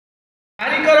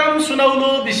कार्यक्रम सुनौलो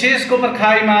विशेषको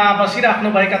पर्खाइमा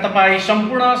बसिराख्नुभएका तपाईँ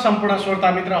सम्पूर्ण श्रोता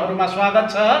मित्रहरूमा स्वागत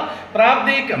छ।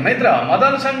 प्राविधिक मित्र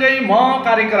मदनसँगै म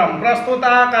कार्यक्रम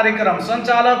प्रस्तोता कार्यक्रम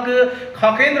सञ्चालक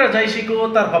खकेन्द्र जैशीको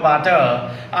तर्फबाट।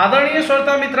 आदरणीय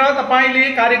श्रोता मित्र, तपाईले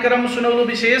कार्यक्रम सुनौलो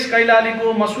विशेष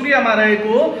कैलालीको मसुरियामा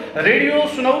रहेको रेडियो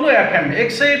सुनौलो एफएम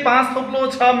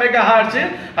 105.6 मेगाहर्ज,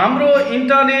 हाम्रो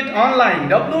इन्टरनेट अनलाइन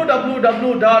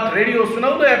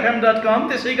www.radiosunaulofm.com,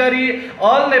 त्यसैगरी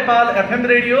all Nepal FM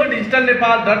radio digital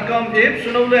नेपाल.com app,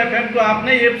 सुनौलो एफएम को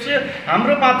आफ्नै एप्स,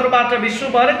 हाम्रो पात्रबाट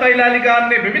विश्वभर कैलालीका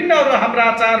अन्य विभिन्न हाम्रा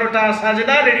 4वटा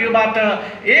साझेदार रेडियोबाट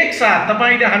एकसाथ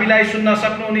तपाईले हामीलाई सुन्न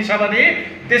सक्नुहुनेछ भने,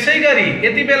 त्यसैगरी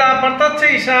यति बेला प्रत्यक्ष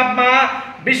हिसाबमा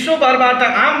विश्वभरबाट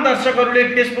आम दर्शकहरूले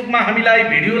फेसबुकमा हामीलाई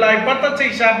भिडियो लाइभ प्रत्यक्ष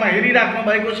हिसाबमा हेरिराख्नु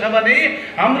भएको छ भने,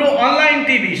 हाम्रो अनलाइन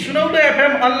टिभी सुनौलो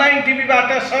एफएम अनलाइन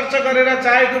टिभीबाट सर्च गरेर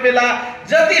चाहेको बेला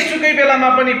जतिसुकै बेलामा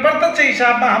पनि प्रत्यक्ष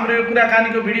हिसाबमा हाम्रो यो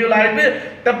कुराकानीको भिडियो लाइभ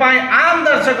तपाईँ आम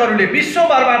दर्शकहरूले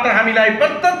विश्वभरबाट हामीलाई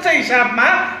प्रत्यक्ष हिसाबमा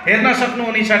हेर्न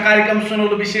सक्नुहुनेछ। कार्यक्रम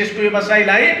सुनौलो विशेषको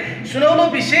व्यवसायलाई सुनौलो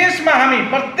विशेषमा हामी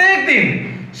प्रत्येक दिन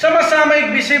समसामयिक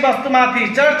विषयवस्तुमाथि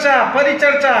चर्चा,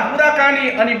 परिचर्चा, कुराकानी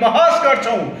अनि बहस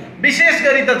गर्छौं। विशेष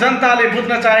गरी त जनताले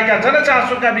बुझ्न चाहेका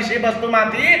जनचासोका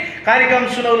विषयवस्तुमाथि कार्यक्रम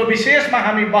सुनौलो विशेषमा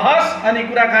हामी बहस अनि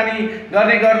कुराकानी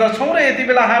गर्ने गर्दछौं र यति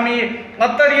बेला हामी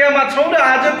अत्तरियामा छौं र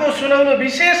आजको सुनौलो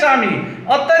विशेष हामी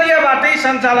अत्तरियाबाटै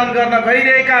सञ्चालन गर्न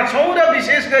गइरहेका छौं र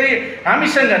विशेष गरी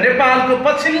हामीसँग नेपालको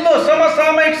पछिल्लो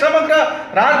समसामयिक समग्र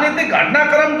राजनीतिक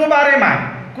घटनाक्रमको बारेमा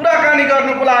कुराकानी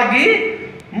गर्नको लागि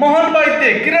मोहन वैद्य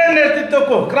किरण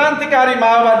नेतृत्वको क्रान्तिकारी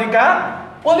माओवादीका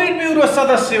पोलिट ब्युरो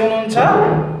सदस्य हुनुहुन्छ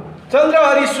चन्द्र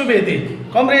subedi,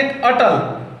 कमरेड अटल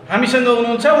हामीसँग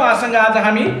हुनुहुन्छ। उहाँसँग आज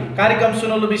हामी कार्यक्रम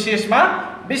सुनौलो विशेषमा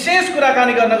विशेष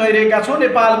कुराकानी गर्न गइरहेका छौं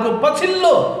नेपालको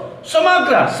पछिल्लो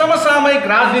समग्र समसामयिक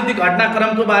राजनीतिक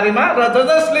घटनाक्रमको बारेमा। र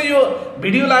जसले यो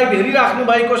भिडियो लाइभ हेरिराख्नु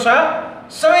भएको छ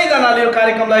सबैजनाले यो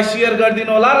कार्यक्रमलाई शेयर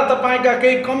गरिदिनु होला र तपाईका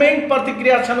केही कमेन्ट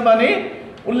प्रतिक्रिया छन् भने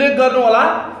उल्लेख गर्नु होला।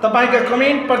 तपाईका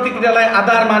कमेन्ट प्रतिक्रियालाई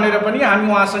आधार मानेर पनि हामी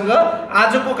उहाँसँग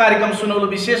आजको कार्यक्रम सुनौलो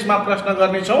विशेषमा प्रश्न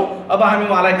गर्नेछौं। अब हामी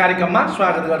उहाँलाई कार्यक्रममा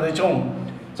स्वागत गर्दैछौं।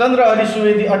 चन्द्र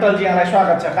subedi अटलजी, यहाँलाई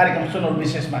स्वागत छ कार्यक्रम सुनौलो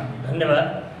विशेषमा। धन्यवाद।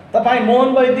 तपाई मोहन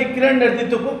वैद्य किरण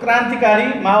नेतृत्वको क्रान्तिकारी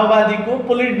माओवादीको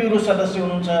पोलिट ब्युरो सदस्य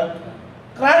हुनुहुन्छ।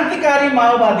 क्रान्तिकारी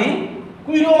माओवादी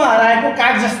कुइरोमा हराएको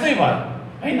काग जस्तै भयो,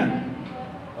 हैन?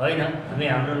 होइन, हामी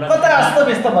हाम्रो कता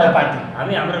अस्तव्यस्त भयो पार्टी।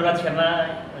 हामी हाम्रो लक्ष्यमा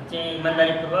चाहिँ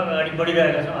इमानदारीपूर्वक अगाडि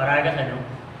बढिरहेका छौँ, हराएका छैनौँ।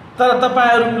 तर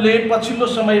तपाईहरूले पछिल्लो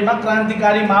समयमा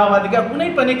क्रान्तिकारी माओवादीका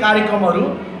कुनै पनि कार्यक्रमहरू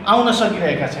आउन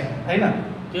सकिरहेका छैन, हैन?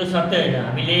 त्यो सत्य होइन।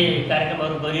 हामीले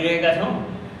कार्यक्रमहरू गरिरहेका छौँ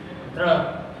र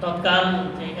तत्काल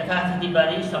चाहिँ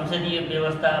यथास्थितिवादी संसदीय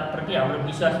व्यवस्थाप्रति हाम्रो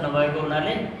विश्वास नभएको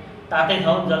हुनाले तातै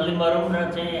ठाउँ जल्दी मरौँ र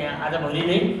चाहिँ आज भोलि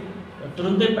नै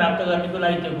तुरुन्तै प्राप्त गर्नेको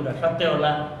लागि त्यो कुरा सत्य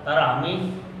होला। तर हामी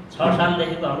 6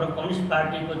 सालदेखिको हाम्रो कम्युनिस्ट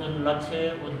पार्टीको जुन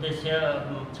लक्ष्य उद्देश्य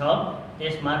छ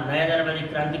त्यसमा नयाँ जनवादी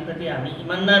क्रान्तिप्रति हामी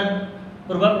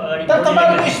इमानदारपूर्वक अगाडि तर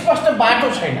तपाईको स्पष्ट बाटो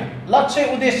छैन। लक्ष्य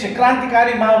उद्देश्य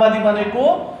क्रान्तिकारी माओवादी बनेको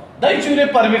दैचुरे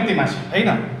प्रवृत्तिमा छ, हैन?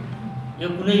 यो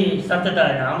कुनै सत्यता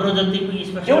होइन। हाम्रो जतिको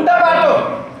स्पष्ट एउटा बाटो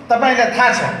तपाईलाई थाहा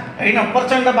छ, हैन?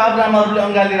 प्रचण्ड बाबुरामहरूले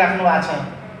अङ्गाली राख्नु भएको छ।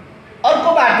 अर्को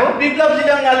बाटो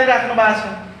विप्लवजीले अङ्गाली राख्नु भएको छ।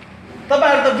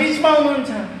 तपाईहरु त बीचमा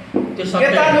हुनुहुन्छ। त्यो सत्य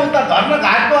यता उता धर्म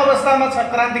घाटको अवस्थामा छ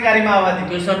क्रान्तिकारी माओवादी।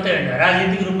 त्यो सत्य होइन।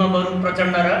 राजनीतिक रूपमा बरु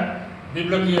प्रचण्ड र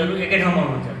विप्लवजीहरू एकै ठाउँमा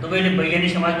हुनुहुन्छ। दुवैले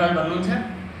वैज्ञानिक समाजवाद भन्नुहुन्छ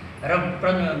र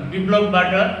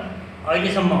विप्लवबाट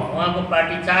अहिलेसम्म उहाँको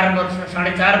पार्टी 4 वर्ष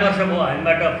 4.5 वर्ष भयो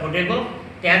हामीबाट फुटेको।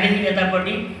 त्यहाँदेखि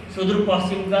यतापट्टि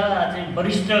सुदूरपश्चिमका चाहिँ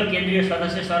वरिष्ठ केन्द्रीय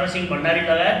सदस्य सरसिंह भण्डारी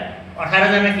लगायत 18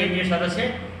 जना केन्द्रीय सदस्य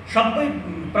सबै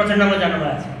प्रचण्डमा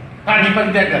जानुभएको छ। पार्टी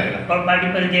परित्याग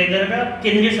गरेर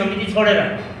केन्द्रीय समिति छोडेर,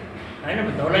 हैन?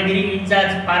 धौलागिरी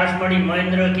इन्चार्ज पारसमणि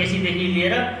महेन्द्र केसीदेखि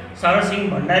लिएर सरसिंह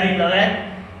भण्डारी लगायत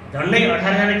झन्डै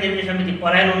 18 जना केन्द्रीय समिति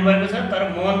पलायन हुनुभएको छ। तर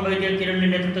मोहन वैद्य किरणले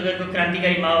नेतृत्व गरेको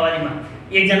क्रान्तिकारी माओवादीमा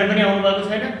एकजना पनि आउनुभएको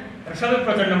छैन र सबै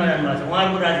प्रचण्डमा जानुभएको छ।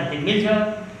 उहाँको राजनीति मिल्छ,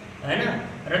 हैन?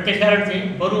 र त्यसकारण चाहिँ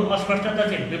बरु अस्पष्टता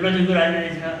चाहिँ विप्लवजीको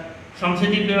राजनीति छ।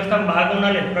 संसदीय व्यवस्थामा भएको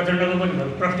हुनाले प्रचण्डको पनि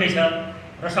प्रष्टै छ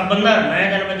र सबभन्दा नयाँ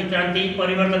जनवादी क्रान्ति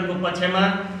परिवर्तनको पक्षमा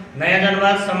नयाँ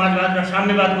जनवाद, समाजवाद र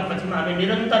साम्यवादको पक्षमा हामी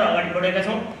निरन्तर अगाडि बढेका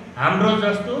छौँ। हाम्रो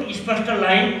जस्तो स्पष्ट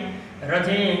लाइन र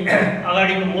चाहिँ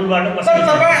अगाडिको मूलबाट बसेको छ।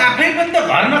 तपाईँ आफै पनि त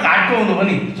घरमा घाटको हुनु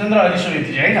पनि चन्द्र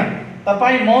subedi, हैन?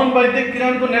 तपाईँ मोहन वैद्य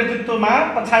किरणको नेतृत्वमा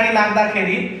पछाडि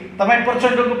लाग्दाखेरि तपाईँ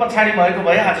प्रचण्डको पछाडि भएको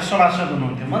भए आज सभासद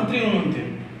हुनुहुन्थ्यो, मन्त्री हुनुहुन्थ्यो,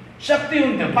 शक्ति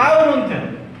हुन्थ्यो, पावर हुन्थ्यो,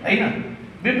 हैन?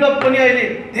 विप्लव पनि अहिले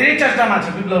धेरै चर्चामा छ,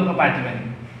 विप्लवको पार्टी पनि,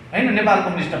 हैन? Nepal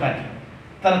communist party.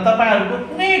 तर तपाईहरुको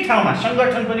कुनै ठाउँमा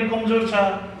संगठन पनि कमजोर छ,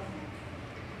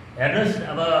 हेर्नुहोस्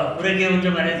अब पुरै के हुन्छ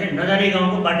भने चाहिँ नजाने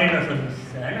गाउँको बाटै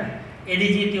नसोध्नुहोस् होइन। यदि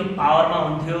चाहिँ त्यो पावरमा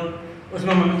हुन्थ्यो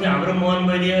उसमा भन्नुहुन्थ्यो हाम्रो मोहन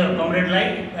वैद्य कमरेडलाई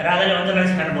राजाले अञ्चलाज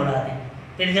खान बोलाएको थिए,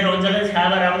 त्यतिखेर अञ्चलाज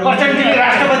खाएर राम्रो प्रचण्डजीले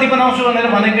राष्ट्रपति बनाउँछु भनेर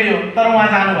भनेकै हो, तर उहाँ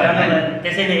जानु भएन।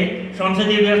 त्यसैले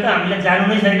संसदीय व्यवस्था हामीले जानु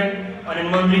नै छैन। अनि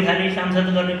मन्त्री खाने सांसद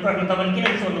गर्ने प्रश्न तपाईँले किन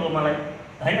सोध्नुभयो मलाई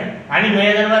होइन? हामी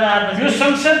नयाँ जनवाद आएपछि यो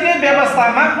संसदीय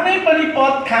व्यवस्थामा कुनै पनि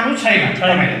पद खानु छैन,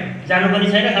 जानु पनि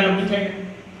छैन, खानु पनि छैन।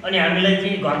 अनि हामीलाई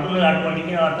चाहिँ घर पुग्नु गाह्रो पर्ने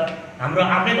किन अर्थ? हाम्रो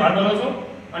आफ्नै घर बनाउँछौँ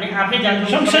अनि आफै जान्छौँ।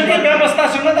 संसदीय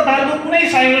व्यवस्थासँग तपाईँहरूको कुनै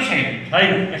साइनो छैन।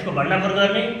 यसको भण्डाफोर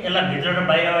गर्ने, यसलाई भित्र र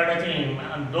बाहिरबाट चाहिँ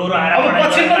दोहोरो आएर अब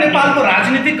पछिल्लो नेपालको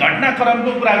राजनीतिक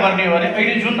घटनाक्रमको कुरा गर्ने हो भने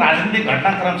अहिले जुन राजनीतिक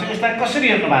घटनाक्रम छ यसलाई कसरी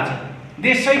हेर्नु भएको छ?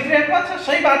 देश सही ट्र्याकमा छ,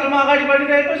 सही बाटोमा अगाडि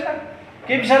बढिरहेको छ,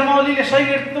 केपी शर्मा ओलीले सही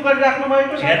नेतृत्व गरिराख्नु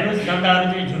भएको छ। हेर्नुहोस्, जनताहरू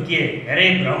चाहिँ झुकिए, धेरै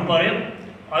भ्रम पर्यो।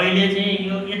 अहिले चाहिँ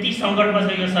यो यति सङ्कटमा छ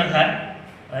यो सरकार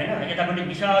होइन। यतापट्टि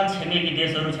विशाल छिमेकी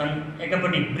देशहरू छन्,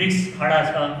 एकापट्टि ब्रिक्स खडा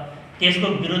छ, त्यसको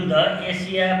विरुद्ध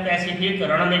एसिया पेसिफिक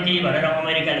रणनीति भनेर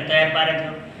अमेरिकाले तयार पारेको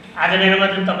थियो। आज बेलामा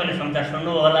चाहिँ तपाईँले समाचार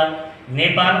सुन्नुभयो होला,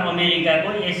 नेपाल अमेरिकाको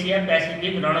एसिया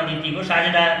पेसिफिक रणनीतिको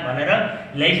साझेदार भनेर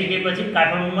ल्याइसकेपछि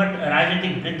काठमाडौँमा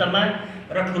राजनीतिक वृत्तमा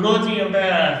र ठुलो चाहिँ एउटा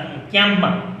क्याम्पमा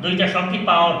दुईटा शक्ति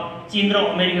पावर चीन र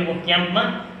अमेरिकाको क्याम्पमा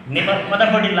नेपाल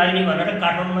कतापट्टि लाग्ने भनेर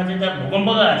काठमाडौँमा चाहिँ त भूकम्प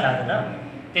गएको छ आज त।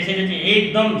 त्यसैले चाहिँ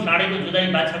एकदम साँडेको जुदाई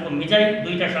बाछाको मिचाइ,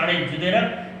 दुईटा साँडे जुधेर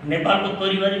नेपालको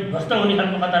तोरीबारी ध्वस्त हुने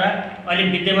खालको खतरा अहिले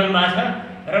विद्यमान भएको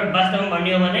छ। र वास्तवमा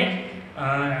भन्ने हो भने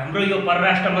हाम्रो यो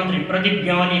परराष्ट्र मन्त्री प्रदीप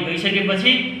ग्यावाली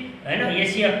गइसकेपछि होइन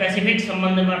एसिया पेसिफिक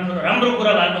सम्बन्धमा राम्रो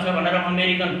कुरा भएको छ भनेर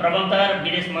अमेरिकन प्रवक्ता र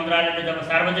विदेश मन्त्रालयले जब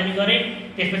सार्वजनिक गरे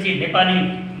त्यसपछि नेपाली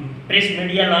प्रेस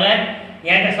मिडिया लगायत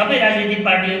यहाँका सबै राजनीतिक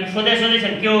पार्टीहरू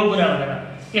सोधेछन् के हो कुरा भनेर।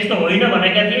 त्यस्तो होइन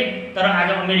भनेका थिए, तर आज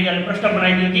अमेरिकाले प्रश्न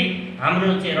बनाइदियो कि हाम्रो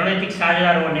चाहिँ रणनीतिक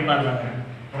साझेदार हो नेपाल भनेर।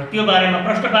 र त्यो बारेमा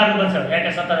प्रश्न पार्नुपर्छ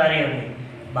यहाँका सत्ताधारीहरूले।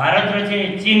 भारत र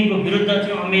चाहिँ चीनको विरुद्ध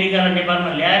चाहिँ अमेरिकालाई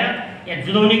नेपालमा ल्याएर यहाँ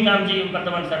जुदाउने काम चाहिँ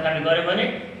वर्तमान सरकारले गर्यो भने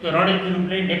त्यो रणनीतिक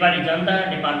रूपले नेपाली जनता,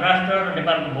 नेपाल राष्ट्र र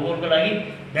नेपालको भूगोलको लागि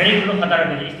धेरै ठुलो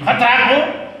खतराको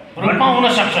रूपमा हुन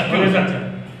सक्छ।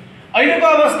 अहिलेको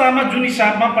अवस्थामा जुन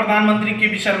हिसाबमा प्रधानमन्त्री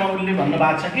केपी शर्मा ओलीले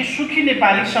भन्नुभएको छ कि सुखी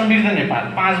नेपाली समृद्ध नेपाल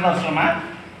 5 वर्षमा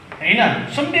होइन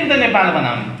समृद्ध नेपाल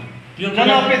बनाउने, त्यो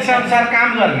जनअपेक्षा अनुसार काम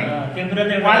गर्ने त्यो कुरा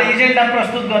त उहाँले एजेन्डा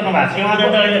प्रस्तुत गर्नुभएको छ।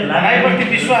 उहाँप्रति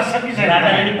विश्वास छ कि छैन?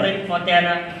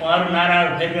 पत्याना उहाँहरू नाराहरू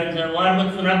फेरिरहन्छ। उहाँहरूको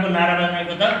चुनावको नारा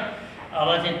बनाएको त अब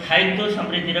चाहिँ स्थायित्व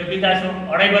समृद्धि र विकास हो।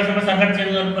 2.5 वर्षमा सरकार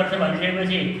चेन्ज गर्नुपर्छ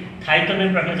भनिसकेपछि स्थायित्व नै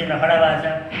प्रश्न चिन्ह खडा भएको छ।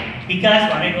 विकास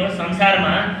भनेको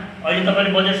संसारमा अहिले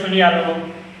तपाईँले बजेट सुनिहाल्नुभयो,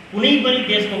 कुनै पनि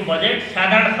देशको बजेट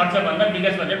साधारण खर्चभन्दा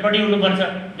विकास बजेट बढी हुनुपर्छ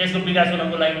देशको विकास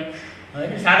हुनको लागि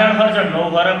होइन। साधारण खर्च 9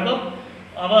 खरबको,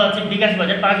 अब चाहिँ विकास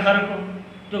बजेट 5 खरबको।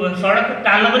 त्यो सडक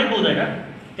टाल्न पनि पुग्दैन,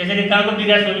 त्यसैले कहाँको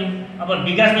विकास हुने? अब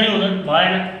विकास पनि हुँदैन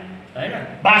भएन होइन।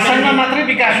 भाषणमा मात्रै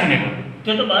विकास हुने हो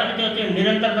त्यो त भएन, त्यो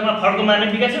निरन्तरतामा फड्को मार्ने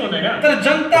विकासै हुँदैन। तर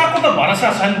जनताको त भरोसा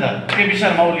छ नि त केपी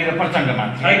शर्मा ओली र प्रचण्डमा।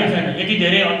 छैन, यति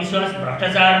धेरै अविश्वास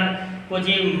भ्रष्टाचारको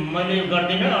चाहिँ मैले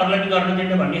गर्दिनँ अरूलाई पनि गर्नु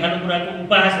दिन्न भन्ने खालको कुराको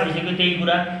उपहास भइसक्यो त्यही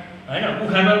कुरा होइन।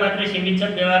 उखानमा मात्रै सीमित छ,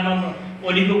 व्यवहारमा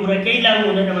ओलीको कुरा केही लागु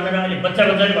हुँदैन भनेर अहिले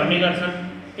बच्चाले भन्ने गर्छन्।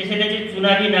 त्यसैले चाहिँ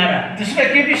चुनावी नारा त्यसैले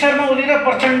केपी शर्मा ओली र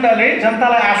प्रचण्डले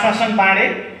जनतालाई आश्वासन बाँडे,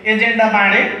 एजेन्डा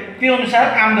बाँडे, त्यो अनुसार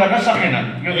काम गर्न सकेनन्।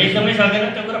 यो एकदमै सकेन,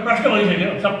 त्यो कुरा प्रश्न भइसक्यो।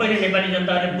 सबैले नेपाली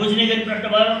जनताहरूले बुझ्ने गरी प्रश्न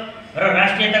भयो र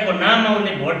राष्ट्रियताको नाममा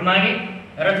उनले भोट मागे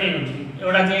र चाहिँ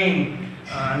एउटा चाहिँ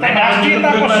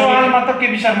राष्ट्रियताको सवालमा त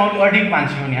केपी शर्मा ओली अडिग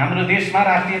मान्छे हुने हाम्रो देशमा।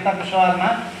 राष्ट्रियताको सवालमा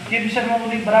केपी शर्मा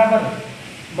ओली बराबर।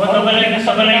 म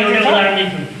सबैलाई एउटा उदाहरण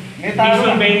दिन्छु। विश्व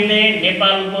ब्याङ्कले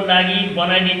नेपालको लागि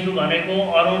बनाइदिन्छु भनेको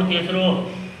अरुण तेस्रो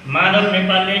माधव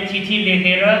नेपालले चिठी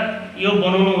लेखेर यो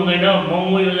बनाउनु हुँदैन,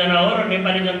 महँगो योजना हो र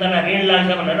नेपाली जनतालाई ऋण लाग्छ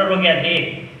भनेर रोकेका थिए।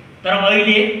 तर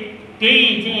अहिले त्यही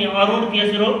चाहिँ अरुण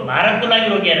तेस्रो भारतको लागि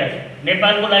रोकिएर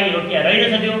नेपालको लागि रोकिया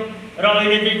रहेछ त्यो। र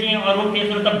अहिले चाहिँ अरुण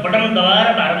तेस्रो त बटन दबाएर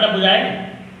भारतलाई बुझायो।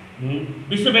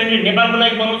 विश्व ब्याङ्कले नेपालको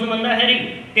लागि बनाउँछु भन्दाखेरि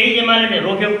त्यही एमाले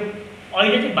रोक्यो।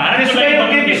 अहिले चाहिँ भारतको लागि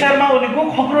केपी शर्मा ओलीको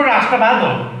खोक्रो राष्ट्रवाद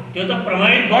हो, त्यो त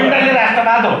प्रमाणित गण्डले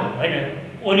राष्ट्रवाद हो होइन।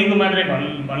 ओलीको मात्रै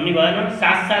भन्ने भएन।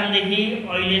 7 सालदेखि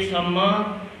अहिलेसम्म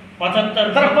 75।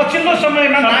 तर पछिल्लो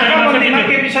समयमा नाकाबन्दीमा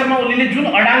केपी शर्मा ओलीले जुन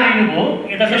अडान लिनुभयो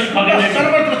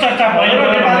सर्वत्र चर्चा भयो र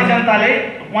नेपाली जनताले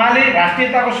उहाँले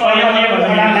राष्ट्रियताको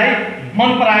अडानलाई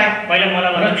मन पराए। पहिला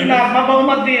मलाई चुनावमा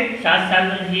बहुमत दिए। 7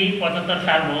 सालदेखि 75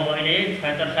 साल भयो, अहिले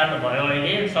 76 साल भयो।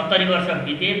 अहिले 70 वर्ष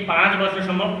बिते, 5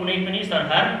 वर्षसम्म कुनै पनि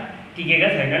सरकार टिकेका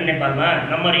छैनन् नेपालमा।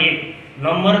 नम्बर 1।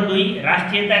 नम्बर 2,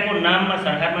 राष्ट्रियताको नाममा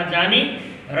सरकारमा जाने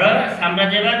र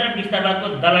साम्राज्यवाद र विस्तारवादको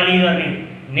दलाली गर्ने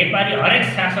नेपाली हरेक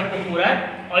शासकको कुरा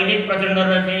अहिले प्रचण्ड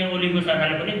र चाहिँ ओलीको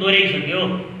सरकारले पनि दोहोऱ्याइसक्यो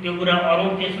त्यो कुरा। अरू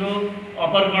तेस्रो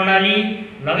अप्पर कर्णाली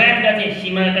लगायतका चाहिँ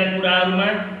सीमाका कुराहरूमा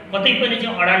कतै पनि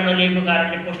चाहिँ अडान नलिएको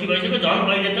कारणले पुष्टि भइसक्यो। झन्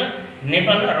अहिले त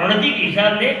नेपाल रणनीतिक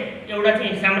हिसाबले एउटा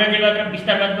चाहिँ साम्राज्यवाद र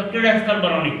विस्तारवादको क्रीडास्थल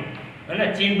बनाउने हैन,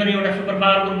 चीन पनि एउटा सुपर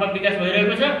पावरको रूपमा विकास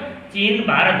भइरहेको छ। चीन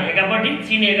भारत एकापट्टि,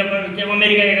 चीन एकापट्टि,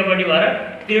 अमेरिका एकापट्टि भएर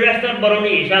क्रीडास्थल बनाउने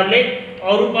हिसाबले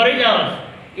अरू परै जाओस्।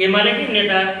 एमालेकै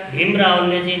नेता भीम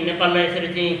रावलले चाहिँ नेपाललाई यसरी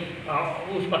चाहिँ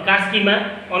उसमा कास्कीमा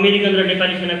अमेरिकन र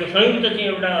नेपाली सेनाको संयुक्त चाहिँ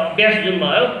एउटा अभ्यास जुन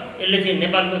भयो, यसले चाहिँ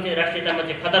नेपालको चाहिँ राष्ट्रियतामा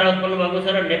चाहिँ खतरा उत्पन्न भएको छ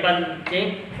र नेपाल चाहिँ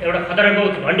एउटा खतराको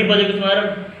घन्टी बजेको छ र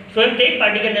स्वयं त्यही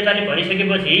पार्टीका नेताले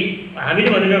भनिसकेपछि हामीले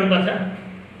भनिरहनुपर्छ।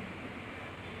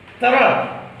 तर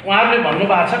उहाँहरूले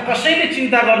भन्नुभएको छ कसैले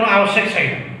चिन्ता गर्नु आवश्यक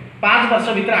छैन, 5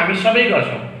 वर्षभित्र हामी सबै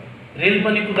गर्छौँ, रेल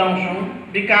पनि कुदाउँछौँ,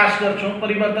 विकास गर्छौँ,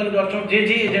 परिवर्तन गर्छौँ, जे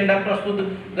एजेन्डा प्रस्तुत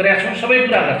गरेका छौँ सबै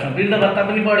पुरा गर्छौँ। वृद्ध भत्ता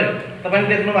पनि बढ्यो, तपाईँले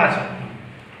देख्नु भएको छ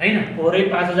होइन? पोहोरै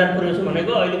 5000 पुऱ्याउँछु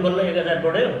भनेको अहिले बल्ल 1000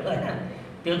 बढ्यो होइन।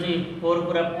 त्यो चाहिँ पोहोर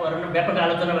कुरा परेन, व्यापक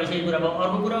आलोचना भइसकेको कुरा भयो।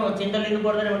 अर्को कुरा चिन्ता लिनु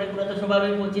पर्दैन भन्ने कुरा त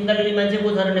स्वाभाविक हो। चिन्ता लिने मान्छे को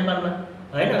छ र नेपालमा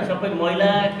होइन? सबै महिला,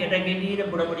 केटाकेटी र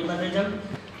बुढाबुढी मात्रै छन्।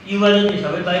 युवा जति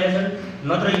सबै बाहिर छन्।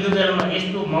 नत्र यो बेलामा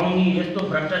यस्तो महँगी, यस्तो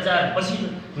भ्रष्टाचार बसि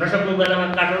नसक्नु बेलामा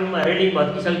काठमाडौँमा रेलिङ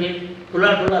भत्किसके, ठुला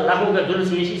लाखौँका जुलुस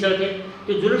निस्किसके।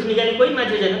 त्यो जुलुस निकाल्ने कोही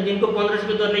मान्छे छैन। दिनको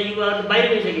 1500 दरले युवाहरू बाहिर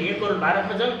गइसके। 1 करोड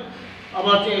भारतमा छन्। अब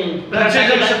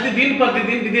चाहिँ दिन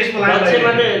प्रतिदिन विदेश मात्रै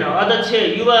होइन, अध्यक्ष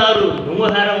युवाहरू ढुङ्गो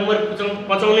खाएर उमेर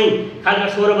पचाउने खालका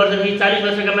 16 वर्षदेखि 40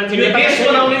 वर्षका मान्छे देश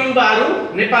बनाउने युवाहरू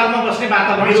नेपालमा बस्ने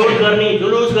वातावरण विरोध गर्ने,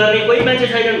 जुलुस गर्ने कोही मान्छे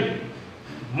छैनन्।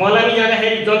 मलामी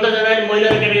जाँदाखेरि जनता जाँदाखेरि महिला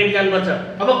र केटाकेटी जानुपर्छ।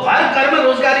 अब घर घरमा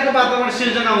रोजगारीको वातावरण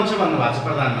सिर्जना हुन्छ भन्नुभएको छ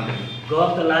प्रधानमन्त्री।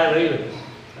 गफ त लाग्यो है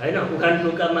होइन? उखान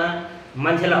टुक्कामा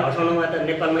मान्छेलाई हँसाउनुमा त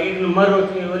नेपालमा 1 नम्बर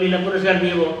ओलीलाई पुरस्कार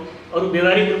दिएको, अरू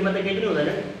व्यवहारिक रूपमा त केही पनि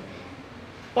हुँदैन।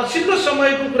 पछिल्लो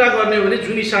समयको कुरा गर्ने हो भने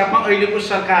जुन हिसाबमा अहिलेको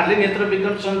सरकारले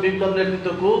नेत्रविक्रम विप्लव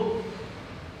नेतृत्वको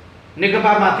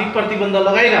नेकपामाथि प्रतिबन्ध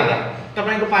लगाइरहँदा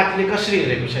तपाईँको पार्टीले कसरी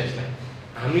हेरेको छ यसलाई?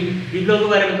 हामी विप्लवको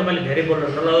बारेमा तपाईँले धेरै बोल्न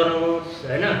नलगाउनुहोस्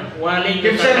होइन? उहाँले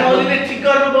ठिक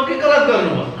गर्नुभयो कि गलत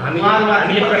गर्नुभयो?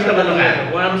 हामीले प्रश्न लगाएर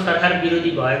उहाँहरू सरकार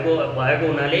विरोधी भएको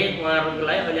हुनाले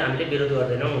उहाँहरूलाई अहिले हामीले विरोध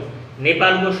गर्दैनौँ।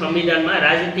 नेपालको संविधानमा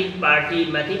राजनीतिक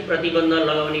पार्टीमाथि प्रतिबन्ध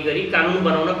लगाउने गरी कानुन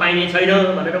बनाउन पाइने छैन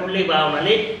भनेर उल्लेख भएको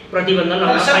हुनाले प्रतिबन्ध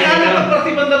लगाउन पाइँदैन।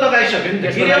 प्रतिबन्ध लगाइसक्यो नि।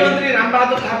 गृहमन्त्री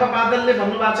रामबहादुर थापा बादलले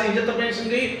भन्नुभएको छ हिजो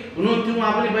तपाईँसँगै हुनुहुन्थ्यो,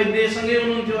 उहाँ पनि वैद्यसँगै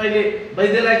हुनुहुन्थ्यो, अहिले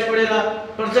वैद्यलाई छोडेर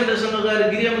प्रचण्डसँग गएर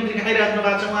गृहमन्त्री खाइराख्नु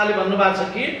भएको छ। उहाँले भन्नुभएको छ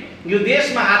कि यो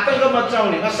देशमा आतङ्क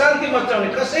मचाउने, अशान्ति मचाउने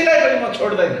कसैलाई पनि म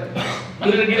छोड्दैन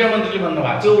भनेर गृहमन्त्रीले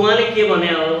भन्नुभएको छ। त्यो उहाँले के भने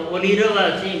हो, ओली र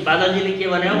चाहिँ बादलजीले के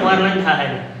भने हो उहाँहरूलाई पनि थाहा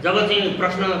छैन। जब चाहिँ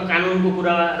प्रश्न कानुनको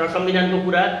कुरा र संविधानको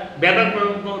कुरा व्यापक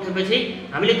रूपमा उठेपछि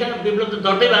हामीले त्यहाँ विप्लव त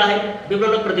दर्तै भएको छैन,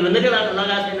 विप्लवलाई प्रतिबन्धै लगाएको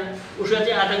छैन। उसमा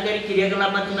चाहिँ आतङ्ककारी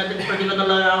क्रियाकलापमाथि मात्रै प्रतिबन्ध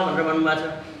लगाओ भनेर भन्नुभएको छ।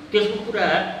 त्यसको कुरा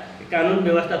कानुन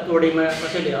व्यवस्था तोडेमा,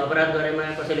 कसैले अपराध गरेमा,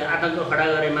 कसैले आतङ्क खडा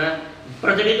गरेमा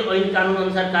प्रचलित ऐन कानुन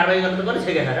अनुसार कारबाही गर्न त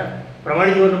गरिसकेका छ र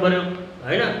प्रमाणित गर्नु पर्यो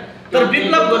होइन? तर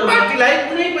विप्लवको पार्टीलाई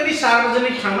कुनै पनि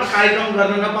सार्वजनिक ठाउँमा कार्यक्रम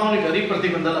गर्न नपाउने गरी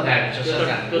प्रतिबन्ध लगाएको छ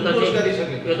सरकारले।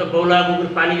 त्यो त बौला कुकुर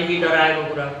पानीदेखि डराएको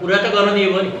कुरा त गर्न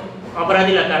दियो भने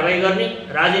अपराधीलाई कारबाही गर्ने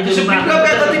राजनीतिक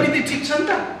विप्लवका गतिविधि ठिक छ नि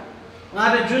त?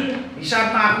 उहाँले जुन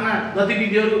हिसाबमा आफ्ना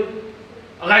गतिविधिहरू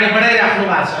अगाडि बढाइराख्नु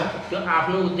भएको छ त्यो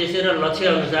आफ्नो उद्देश्य र लक्ष्य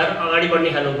अनुसार अगाडि बढ्ने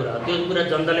खालको कुरा हो। त्यो कुरा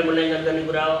जनताले मूल्याङ्कन गर्ने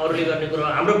कुरा हो, अरूले गर्ने कुरा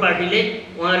हो। हाम्रो पार्टीले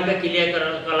उहाँहरूका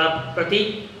क्रियाकलापप्रति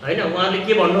होइन उहाँले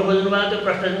के भन्नु खोज्नु भएको त्यो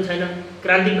प्रश्न चाहिँ छैन।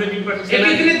 क्रान्तिप्रति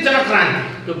एकीकृत जनक्रान्ति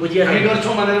त्यो बुझिया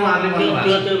गर्छौँ भनेर उहाँले भन्नुभएको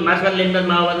छ। त्यो मार्क्सवाद लेनिन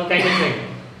माओवादमा कहीँ पनि छैन।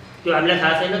 त्यो हामीलाई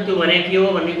थाहा छैन त्यो भने के हो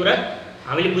भन्ने कुरा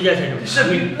हामीले बुझेका छैनौँ।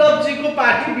 विप्लवजीको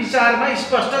पार्टी विचारमा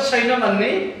स्पष्ट छैन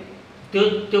भन्ने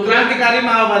त्यो क्रान्तिकारी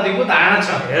माओवादीको धारणा छ।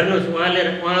 हेर्नुहोस्,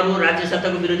 उहाँहरू राज्य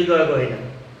सत्ताको विरोधी गएको होइन।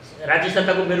 राज्य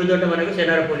सत्ताको विरुद्ध भनेको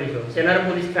सेना र पुलिस हो। सेना र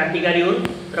पुलिस क्रान्तिकारी हुन्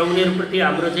र उनीहरूप्रति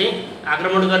हाम्रो चाहिँ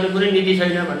आक्रमण गर्ने कुनै नीति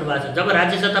छैन भन्नुभएको छ। जब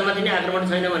राज्य सत्तामाथि नै आक्रमण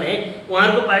छैन भने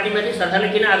उहाँहरूको पार्टीमाथि सरकारले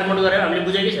किन आक्रमण गर्यो हामीले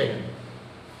बुझेकै छैन।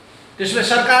 त्यसले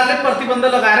सरकारले प्रतिबन्ध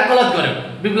लगाएर गलत गर्यो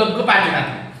विप्लवको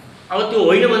पार्टीमाथि। अब त्यो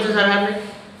होइन भन्छ सरकारले,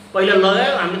 पहिला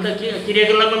लगायो हामीले त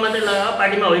क्रियाकलापमा मात्रै लगायो,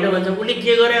 पार्टीमा होइन भन्छ। उसले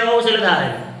के गरे अब उसैलाई थाहा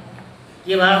छैन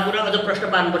के भएको कुरा अझ प्रश्न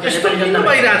पार्नुपर्छ।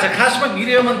 भइरहेछ खासमा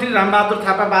गृहमन्त्री रामबहादुर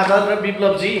थापा बादल र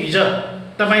विप्लवजी हिजो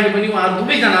तपाईँले पनि उहाँहरू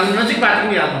दुवैजनाले नजिकबाट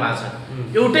पनि हाल्नु भएको छ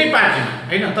एउटै पार्टीमा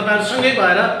होइन? तपाईँहरूसँगै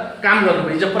भएर काम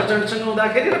गर्नुभयो। हिजो प्रचण्डसँग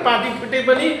हुँदाखेरि र पार्टी फुटे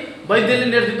पनि वैद्यले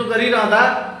नेतृत्व गरिरहँदा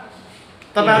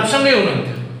तपाईँहरूसँगै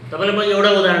हुनुहुन्थ्यो। तपाईँलाई म एउटा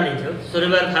उदाहरण दिन्छु।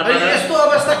 सूर्यबहादुर थापा यस्तो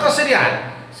अवस्था कसरी आयो?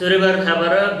 सूर्यबहादुर थापा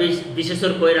र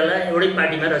विश्वेश्वर कोइराला एउटै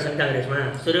पार्टीमा रहेछन् काङ्ग्रेसमा।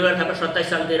 सूर्यबहादुर थापा 27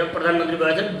 सालतिर प्रधानमन्त्री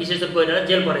भएछन्, विश्वेश्वर कोइराला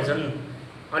जेल परेछन्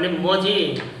अनि म चाहिँ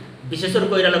विश्वेश्वर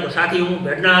कोइरालाको साथी हुँ,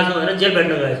 भेट्न आएको भनेर जेल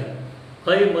भेट्न गएछु।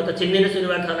 खै म त चिन्दिनँ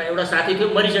सूर्यबहादुर थापा, एउटा साथी थियो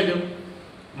मरिसक्यो,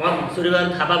 म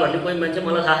सूर्यबहादुर थापा भन्ने कोही मान्छे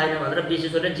मलाई थाहा छैन भनेर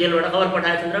विश्वेश्वरले जेलबाट खबर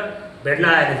पठाएछन् र भेट्न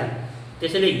आएका छन्।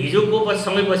 त्यसैले हिजोको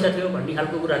सँगै बसेको थियो भन्ने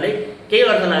खालको कुराले केही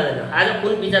अर्थ लाग्दैन। आज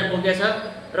कुन विचार पोकेको छ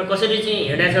र कसरी चाहिँ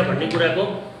हिँडेछ भन्ने कुराको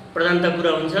प्रधानता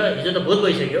कुरा हुन्छ। हिजो त बहुत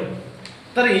भइसक्यो,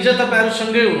 तर हिजो तपाईँहरू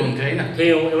सँगै हुनुहुन्थ्यो होइन?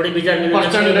 थियो एउटै विचार मिल्यो।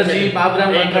 प्रचण्डजी, बाबुराम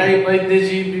भट्टराई,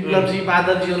 वैद्यजी, विप्लवजी,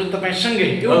 बादलजीहरू तपाईँ सँगै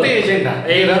एउटै एजेन्डा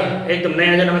एकदम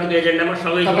नयाँ जनमतको एजेन्डामा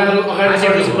सँगै तपाईँहरू अगाडि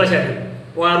बसेका थियो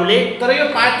उहाँहरूले। तर यो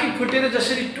पार्टी फुटेर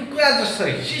जसरी टुक्रा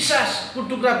जसरी सिसाको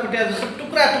टुक्रा फुट्या जस्तो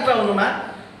टुक्रा टुक्रा हुनुमा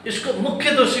यसको मुख्य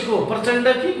दोषी को? प्रचण्ड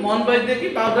कि मोहन वैद्य कि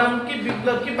बाबुराम कि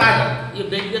विप्लव कि बादल? यो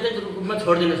व्यक्तिगत रूपमा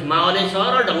छोडिदिनुहोस्। माओले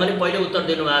सरल ढङ्गले पहिले उत्तर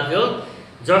दिनुभएको थियो,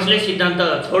 जसले सिद्धान्त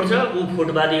छोड्छ ऊ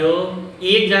फुटवादी हो।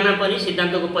 एकजना पनि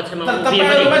सिद्धान्तको पक्षमा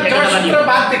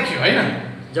जडसूत्रवाद देखियो होइन?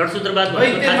 जडसूत्रवाद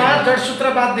वैद्यमा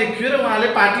जडसूत्रवाद देखियो र उहाँले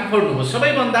पार्टी फोड्नुभयो।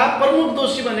 सबैभन्दा प्रमुख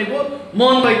दोषी भनेको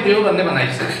मोहन वैद्य हो भन्ने भनाइ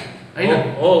छ होइन?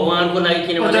 हो, उहाँहरूको लागि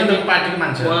किनभने पार्टीको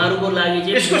मान्छे उहाँहरूको लागि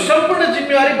चाहिँ यसको सम्पूर्ण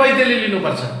जिम्मेवारी वैद्यले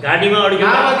लिनुपर्छ। गाडीमा अड्क्यो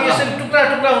माओवादी यसरी टुक्रा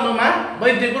टुक्रा हुनुमा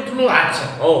वैद्यको ठुलो हात छ।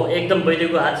 हो, एकदम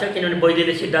वैद्यको हात छ, किनभने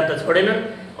वैद्यले सिद्धान्त छोडेनन्।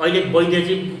 अहिले वैद्य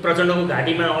चाहिँ प्रचण्डको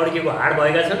घाँटीमा अड्केको हाड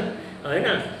भएका छन् होइन?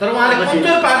 तर उहाँले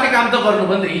कमजोर पार्ने काम त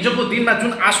गर्नुभयो नि त। हिजोको दिनमा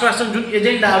जुन आश्वासन, जुन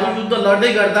एजेन्डाहरू युद्ध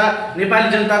लड्दै गर्दा नेपाली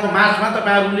जनताको माझमा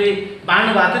तपाईँहरूले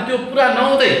बाँड्नु भएको थियो, त्यो पुरा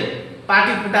नहुँदै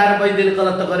पार्टी फुटाएर वैद्यले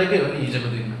गलत त गरेकै हो नि हिजोको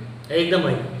दिनमा? एकदम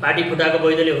होइन, पार्टी फुटाएको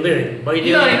वैद्यले हुँदै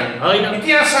वैद्य होइन।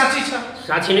 इतिहास साँची छ,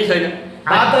 साँची नै छैन।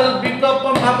 बादल, विप्लव,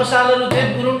 पम्फा बसालहरू, देव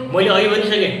गुरुङ, मैले अघि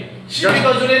भनिसकेँ,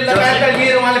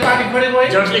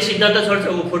 जसले सिद्धान्त छोड्छ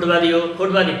ऊ फुटवादी हो।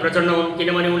 फुटवादी प्रचण्ड हुन्,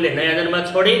 किनभने उनले नयाँ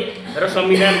जनमत छोडे र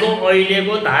संविधानको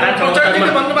अहिलेको धारा 74 मा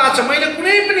भन्नुभएको छ मैले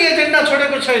कुनै पनि एजेन्डा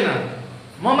छोडेको छैन,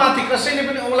 म माथि कसैले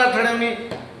पनि औँला ठडाउने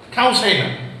ठाउँ छैन।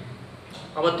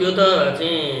 अब त्यो त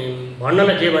चाहिँ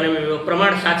भन्नलाई जे भने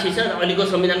प्रमाण साक्षी छ। अहिलेको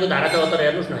संविधानको धारा 74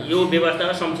 हेर्नुहोस् न, यो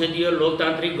व्यवस्था संसदीय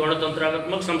लोकतान्त्रिक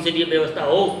गणतन्त्रात्मक संसदीय व्यवस्था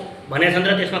हो भनेका छन्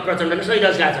र त्यसमा प्रचण्डले सही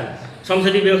दर्शाएका छन्।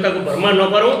 संसदीय व्यवस्थाको भरमा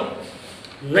नपरौँ,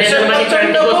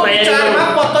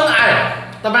 पतन आयो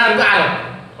तपाईहरुको आयो,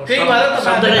 त्यही भएर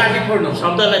तपाईहरुले पार्टी फोड्नु।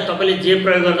 शब्दलाई तपाईले जे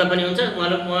प्रयोग गर्दा पनि हुन्छ।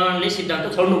 उहाँले सिद्धान्त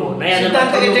छोड्नुभयो, नयाँ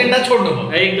सिद्धान्त एजेन्डा छोड्नुभयो,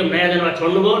 एकदम नयाँ जनमत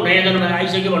छोड्नुभयो। नयाँ जनमत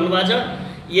आइसक्यो भन्नुभएको छ।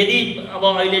 यदि अब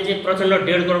अहिले चाहिँ प्रचण्ड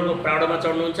 1.5 करोडको प्राउडमा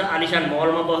चढ्नुहुन्छ, आलिशान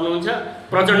महलमा बस्नुहुन्छ,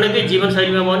 प्रचण्डकै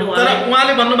जीवनशैलीमा बस्नु।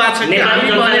 उहाँले भन्नुभएको छ कि हामी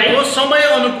भनेको समय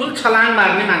अनुकूल छलाङ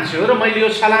मार्ने मान्छे हो र मैले यो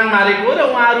छलाङ मारेको हो र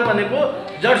उहाँहरू भनेको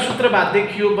जडसूत्रवाद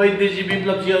देखियो, वैद्यजी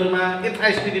विप्लवजीहरूमा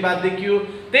यथास्थितिवाद देखियो,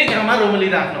 त्यही ठाउँमा रोमली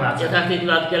राख्नु भएको छ।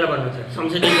 यथास्थितिवाद केलाई भन्नुहुन्छ?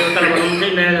 संसदीय व्यवस्था बनाउनु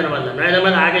चाहिँ नयाँ जनमतलाई। नयाँ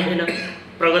जनमत आएकै छैन,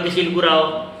 प्रगतिशील कुरा हो,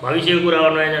 भविष्यको कुरा हो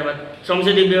नयाँ जनमत।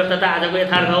 संसदीय व्यवस्था त आजको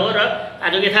यथार्थ हो र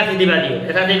आजको यथास्थितिवादी हो।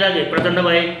 यथास्थितिवादी प्रचण्ड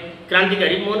भए,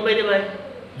 क्रान्तिकारी मोहन वैद्य भए।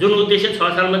 जुन उद्देश्य 6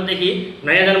 सालमादेखि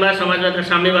नयाँ जनमत, समाजवाद र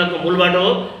साम्यवादको मूलबाट हो,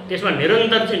 त्यसमा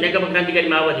निरन्तर चाहिँ नेकपा क्रान्तिकारी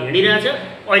माओवादी हिँडिरहेछ।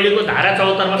 अहिलेको धारा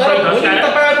 74 मा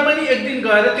तपाईहरु पनि एक दिन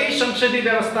गएर त्यही संसदीय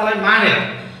व्यवस्थालाई मानेर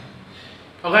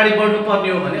अगाडि बढ्नुपर्ने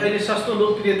हो भने अहिले सस्तो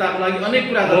लोकप्रियताको लागि अनेक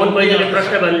कुरा मोहन वैद्यले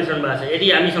प्रश्न गरिसक्नु भएको छ। यदि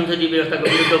हामी संसदीय व्यवस्थाको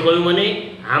विरुद्ध गयौँ भने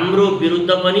हाम्रो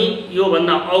विरुद्ध पनि यो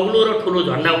भन्दा अग्लो र ठुलो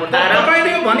झण्डा उठाएर तपाईले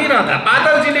यो भनिरहँदा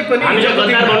बादलजीले पनि हामीले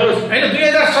गद्दार भन्नुस् हैन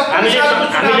 2017 सालको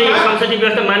हामीले संसदीय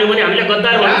व्यवस्था मान्यौँ भने हामीले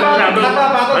गद्दार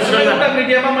भन्नुस्। एउटा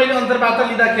मिडियामा मैले अन्तर्वार्ता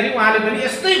लिँदाखेरि उहाँले पनि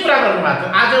यस्तै कुरा गर्नुभएको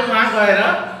थियो। आज उहाँ गएर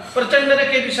प्रचण्ड र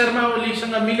केपी शर्मा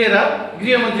ओलीसँग मिलेर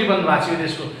गृहमन्त्री बन्नुभएको छ यो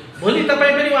देशको। भोलि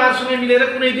तपाईँ पनि उहाँहरूसँग मिलेर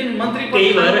कुनै दिन मन्त्री पद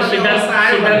भएर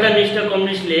सिद्धान्तनिष्ठ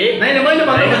कम्युनिस्टले मैले भन्नु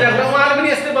खोजेको उहाँले पनि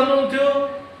यस्तै भन्नुहुन्थ्यो,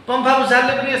 पम्फा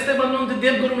भुषालले पनि यस्तै भन्नुहुन्थ्यो,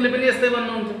 देव गुरुङले पनि यस्तै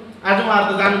भन्नुहुन्थ्यो। आज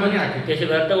उहाँहरू त जानु पनि आएको। त्यसै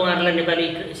भएर त उहाँहरूलाई नेपाली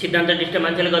सिद्धान्तनिष्ठ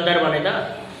मान्छेले गद्दार भने त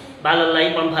बादललाई,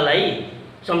 पम्फालाई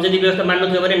संसदीय व्यवस्था मान्नु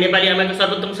थियो भने नेपाली आमाको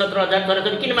सर्वोत्तम 17,000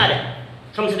 छोराछोरी किन मारे?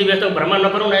 संसदीय व्यवस्थाको भ्रमण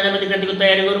नपरौँ, नयाँ जनमत क्रान्तिको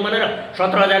तयारी गरौँ भनेर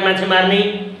 17,000 मान्छे मार्ने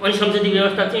अनि संसदीय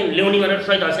व्यवस्था चाहिँ ल्याउने भनेर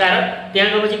सहित हँसाएर त्यहाँ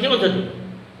गएपछि के हुन्छ त्यो?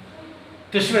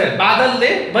 त्यसमा बादलले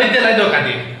वैद्यलाई धोका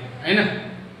दिए हैन?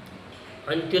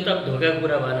 अनि त्यो त धोकाको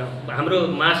कुरा भएन। हाम्रो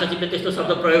महासचिवले त्यस्तो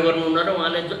शब्द प्रयोग गर्नुहुन्न र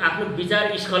उहाँले आफ्नो विचार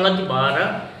स्खलित भएर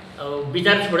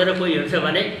विचार छोडेर कोही हिँड्छ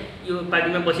भने यो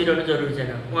पार्टीमा बसिरहनु जरुरी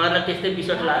छैन। उहाँहरूलाई त्यस्तै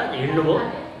विश्वास लाग्यो हिँड्नुभयो,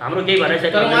 हाम्रो केही भनाइ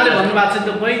छैन। तर उहाँले भन्नुभएको छ त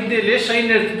वैद्यले सही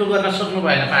नेतृत्व गर्न सक्नु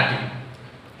भएन पार्टी।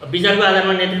 विचारको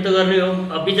आधारमा नेतृत्व गर्ने हो।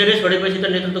 अब विचारै छोडेपछि त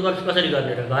नेतृत्व कसरी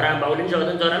गर्ने र? घर बाउले पनि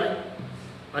सक्दैन छोरालाई,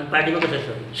 अनि पार्टीमा कसरी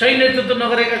सक्ने? सही नेतृत्व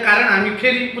नगरेका कारण हामी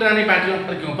फेरि पुरानै पार्टीमा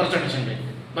फर्क्यौँ प्रचण्डसँगै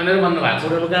भनेर भन्नुभएको छ।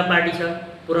 पुरानो पार्टी छ,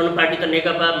 पुरानो पार्टी त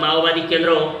नेकपा माओवादी केन्द्र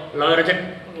हो, लगेर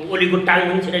चाहिँ ओलीको टाङ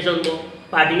पनि छिराइसक्नुभयो।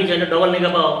 पार्टी नै छैन, डबल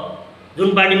नेकपा हो। जुन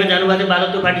पार्टीमा जानुभएको थियो बादल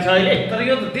त्यो पार्टी छ अहिले। तर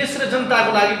यो देश र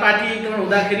जनताको लागि पार्टी एकीकरण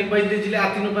हुँदाखेरि वैद्यजीले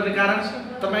आत्तिनुपर्ने कारण छ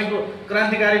तपाईको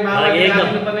क्रान्तिकारी माओवादीले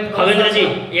आत्तिनुपर्ने। खगेन्द्रजी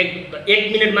एक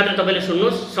मिनट मात्र तपाईँले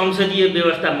सुन्नुहोस्। संसदीय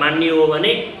व्यवस्था मान्ने हो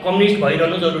भने कम्युनिस्ट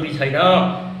भइरहनु जरुरी छैन।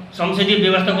 संसदीय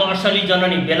व्यवस्थाको असली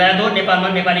जननी बेलायत हो, नेपालमा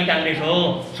नेपाली काङ्ग्रेस हो।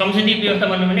 संसदीय व्यवस्था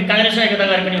मान्नु भने काङ्ग्रेससँग एकता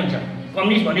गरे पनि हुन्छ,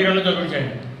 कम्युनिस्ट भनिरहनु जरुरी छैन।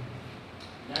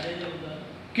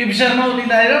 केपी शर्मा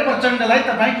ओलीलाई र प्रचण्डलाई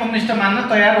तपाईँ कम्युनिस्ट मान्न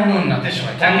तयार हुनुहुन्न? त्यसो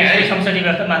भए काङ्ग्रेसले संसदीय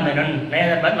व्यवस्था मान्दैनन्, नयाँ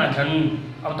जनवाद मान्छन्।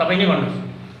 अब तपाईँ नै भन्नुहोस्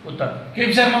उत्तर।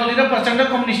 केपी शर्मा ओली र प्रचण्ड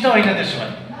कम्युनिस्ट होइन त्यसो भए?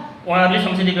 उहाँहरूले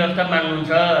संसदीय व्यवस्था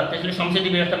मान्नुहुन्छ, त्यसले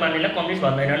संसदीय व्यवस्था मान्नेलाई कम्युनिस्ट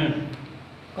भन्दैनन्।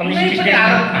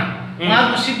 कम्युनिस्ट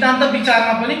उहाँको सिद्धान्त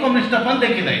विचारमा पनि कम्युनिस्टपन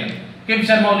देखिँदैन केपी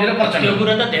शर्मा ओली र प्रचण्ड। त्यो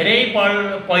कुरो त धेरै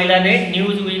पहिला नै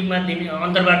न्युज विकमा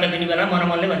अन्तर्वार्ता दिने बेला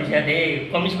मनमनले भनिसकेको थिएँ,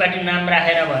 कम्युनिस्ट पार्टी नाम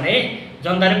राखेर भने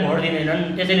जनताले भोट दिँदैनन्।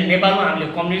 त्यसैले नेपालमा हामीले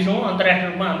कम्युनिस्ट हौँ, अन्तर्राष्ट्रिय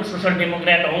रूपमा हामी सोसल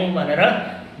डेमोक्रेट हौँ भनेर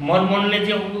मनमोहनले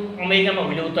चाहिँ अमेरिकामा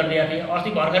हामीले उत्तर दिएको थिएँ। अस्ति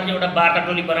भर्खर चाहिँ एउटा वार्ता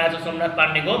टोली बनाएको छ सोमनाथ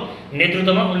पाण्डेको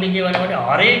नेतृत्वमा। उनले के भन्यो भने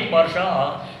हरेक वर्ष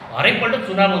हरेकपल्ट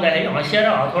चुनाव हुँदाखेरि हँसिया र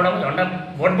हथौडामा झन्डा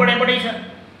भोट बढाइपठाइ छ।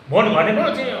 भोट भनेको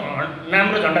चाहिँ नाम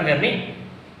र झन्डा फेर्ने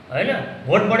होइन,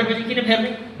 भोट बढेपछि किन फेर्ने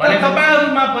भने।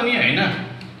 तपाईँहरूमा पनि होइन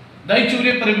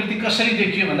दहीचुरे प्रवृत्ति कसरी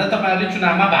देखियो भन्दा तपाईँहरूले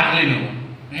चुनावमा भाग लिनु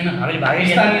होइन। हामीले भाग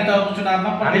स्थानीय तहको चुनावमा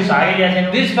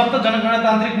देशभक्त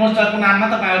जनगणतान्त्रिक मोर्चाको नाममा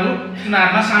तपाईँहरू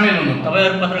चुनावमा सामेल हुनु।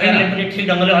 तपाईँहरू पत्रकारले पनि ठिक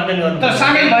ढङ्गले अध्ययन गर्नु, तर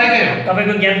सामेल भएकै हो।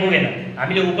 तपाईँको ज्ञान पुगेन,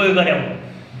 हामीले उपयोग गऱ्यौँ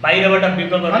बाहिरबाट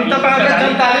विकल्प। अनि तपाईँहरूले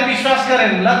जनताले विश्वास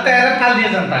गरेन, लत्याएर फालिदिए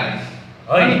जनताले।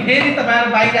 अनि फेरि तपाईँहरू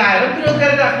बाहिर आएर विरोध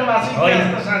गरिराख्नु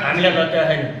भएको छ। हामीलाई लत्या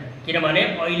छैन, किनभने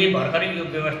अहिले भर्खरै यो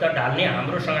व्यवस्था ढाल्ने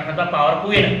हाम्रो सङ्गठनमा पावर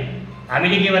पुगेन।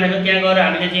 हामीले के भनेको त्यहाँ गएर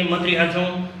हामीले चाहिँ मन्त्री खान्छौँ,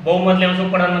 बहुमत ल्याउँछौँ,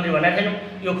 प्रधानमन्त्री भनेको छैनौँ।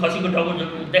 यो खसीको टाउको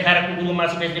देखाएर कुकुरको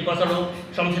मासु बेच्ने पसल हो।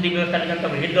 संसदीय व्यवस्थाले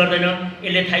जनताको हित गर्दैन,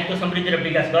 यसले स्थायित्व समृद्धि र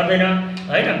विकास गर्दैन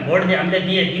होइन। भोट हामीले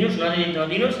दिनुहोस्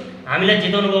नदिनुहोस्, हामीलाई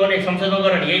जिताउनु भयो भने संसदमा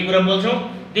गएर यही कुरा बोल्छौँ,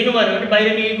 दिनु भएन भने बाहिर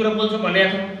यही कुरा बोल्छौँ भनेका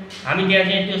छौँ। हामी त्यहाँ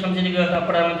चाहिँ त्यो संसदीय व्यवस्था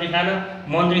प्रधानमन्त्री खान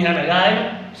मन्त्री खान गएन,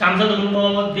 सांसद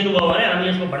हुनुभयो दिनुभयो भने हामी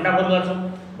यसको भण्डाफोर गर्छौँ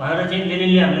भनेर चाहिँ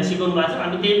लेनिनले हामीलाई सिकाउनु भएको छ।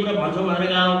 हामी त्यही कुरा भन्छौँ भनेर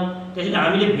गयौँ। त्यसैले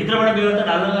हामीले भित्रबाट व्यवस्था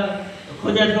ढाल्न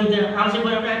खोजेका छौँ। त्यहाँ आवश्यक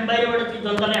पऱ्यो भने हामी बाहिरबाट चाहिँ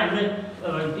जनताले हामीले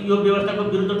यो व्यवस्थाको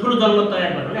विरुद्ध ठुलो जनमत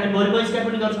तयार गर्यो भने हामी भोलि बहिष्कार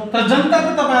पनि गर्छौँ। तर जनता त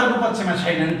तपाईँहरूको पक्षमा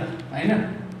छैन नि त होइन,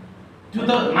 त्यो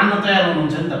त मान्न तयार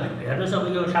हुनुहुन्छ नि तपाईँ। हेर्नुहोस् अब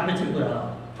यो सापेक्ष कुरा हो।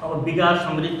 अब विकास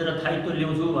समृद्धि र स्थायित्व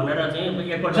ल्याउँछु भनेर चाहिँ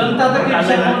एकपल्ट जनता त केपी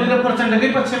शर्मा ओली र प्रचण्डकै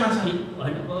पक्षमा छ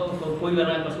होइन। कोही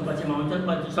बेला कसको पक्षमा हुन्छ,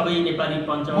 सबै नेपाली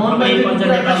पञ्च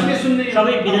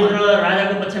सबै वीरेन्द्र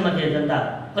राजाको पक्षमा थिए जनता।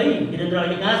 खै वीरेन्द्र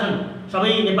अहिले कहाँ छन्?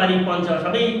 सबै नेपाली पञ्च,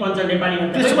 सबै पञ्च नेपाली।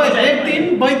 त्यसो भए एक दिन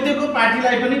वैद्यको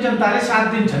पार्टीलाई पनि जनताले साथ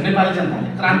दिन्छन्, नेपाली जनताले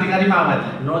क्रान्तिकारी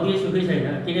माओवादीलाई नदिए सुखै छैन।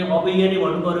 किन अवैज्ञानिक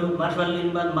भन्नु पऱ्यो, मार्क्सवादी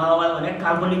लेनिनवाद माओवाद भने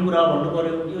काल्पनिक कुरा भन्नु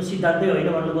पऱ्यो, यो सिद्धान्तै होइन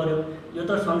भन्नु पऱ्यो। यो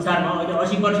त संसारमा अहिले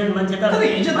 80% मान्छे त।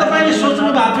 हिजो तपाईँले सोच्नु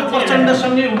भएको थियो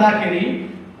प्रचण्डसँगै हुँदाखेरि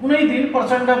कुनै दिन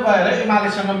प्रचण्ड गएर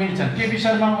एमालेसँग मिल्छन्, केपी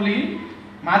शर्मा ओली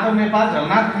माधव नेपाल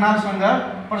झलनाथ खनालसँग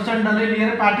प्रचण्डले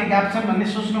लिएर पार्टी गाप्छन् भन्ने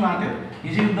सोच्नु भएको थियो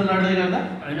हिजो युद्ध लड्दै गर्दा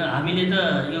होइन। हामीले त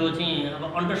यो चाहिँ अब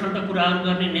अल्टसल्ट कुराहरू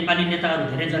गर्ने नेपाली नेताहरू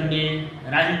धेरै जन्मिए,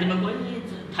 राजनीतिमा कोही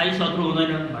थाहै शत्रु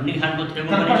हुँदैन भन्ने खालको थियो।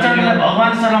 प्रचण्डलाई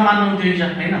भगवान सर मान्नुहुन्थ्यो हिजो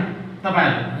होइन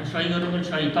तपाईँहरू? सही गर्नु पनि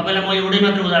सही। तपाईँलाई म एउटै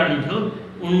मात्र उदाहरण दिन्छु।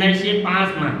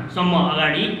 1905 सम्म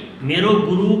अगाडि मेरो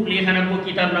गुरु लेखनको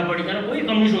किताब नपढिकन कोही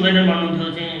कम्युनिस्ट हुँदैनन् भन्नुहुन्थ्यो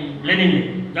चाहिँ लेनिनले।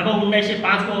 जब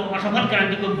 1905 को असफल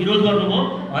क्रान्तिको विरोध गर्नुभयो,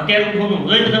 हतियार उठाउनु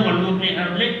हुँदैन त भन्नुभयो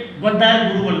लेखकले, गद्दार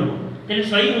गुरु भन्नुभयो। त्यसले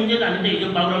सही हुन्छ त हामी त हिजो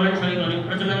बाबुरामलाई सही गर्यौँ,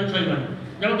 प्रचण्डलाई सही गर्यौँ।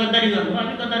 जब गद्दारी गर्नुभयो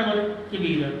हामी गद्दार भन्यौँ, के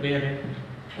बिगारे?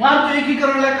 उहाँको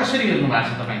एकीकरणलाई कसरी हेर्नु भएको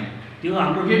छ तपाईँले? त्यो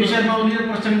हाम्रो केपी शर्मा ओली र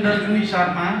प्रचण्ड जुन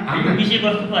हिसाबमा हाम्रो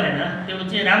विषयवस्तु परेन, त्यो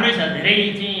चाहिँ राम्रै छ। धेरै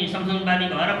चाहिँ संशोधनवादी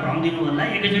भएर भ्रम दिनुभन्दा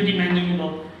एकैचोटि नाङ्गिनु भयो।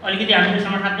 अलिकति हामीले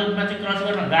समर्थनात्मक रूपमा चाहिँ क्रस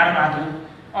गर्न गाह्रो भएको थियो।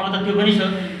 अब त त्यो पनि छ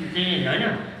चाहिँ होइन,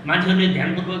 मान्छेहरूले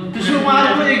ध्यानपूर्वक। त्यसो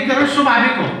उहाँहरूको एकीकरण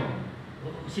स्वाभाविक हो।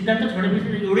 सिद्धान्त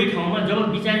छोडेपछि एउटै ठाउँमा जब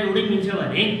विचार एउटै मिल्छ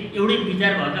भने एउटै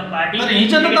विचार भएका पार्टी।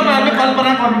 हिजो त तपाईँहरूले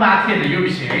कल्पना गर्नुभएको थिएन यो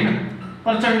विषय होइन,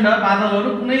 प्रचण्ड बादलहरू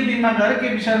कुनै दिनमा गएर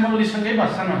केपी शर्मा ओलीसँगै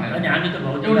बस्छन् भनेर। अनि हामी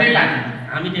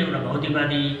त एउटा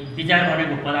भौतिकवादी विचार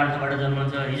भनेको पदार्थबाट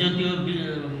जन्मन्छ। हिजो त्यो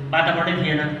वातावरणै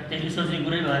थिएन, त्यसले सोच्ने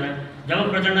कुरै भएन। जब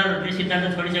प्रचण्डले सिद्धान्त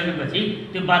छोडिसकेपछि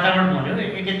त्यो वातावरण भन्यो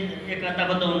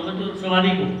एकताबद्ध हुनुको त्यो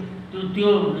स्वाभाविक हो। त्यो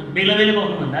बेला बेला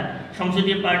बस्नुभन्दा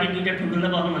संसदीय पार्टी दुईवटा ठुल्ठुला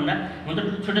बस्नुभन्दा हुन त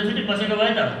छोटे छोटे बसेको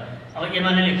भए त अब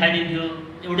एमाले खाइदिन्थ्यो।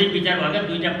 एउटै विचार भएका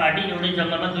दुईवटा पार्टी एउटै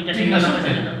जङ्गलमा दुईवटा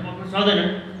सक्दैन।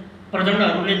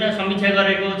 प्रचण्डहरूले त समीक्षा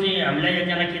गरेको चाहिँ हामीलाई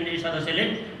एकजना केन्द्रीय सदस्यले,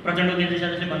 प्रचण्ड केन्द्रीय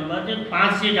सदस्यले भन्नुभयो त्यो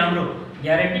 5 सिट हाम्रो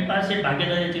ग्यारेन्टी, 5 सिट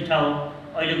भाग्योदय चिठा हो।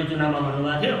 अहिलेको चुनावमा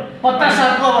भन्नुभएको थियो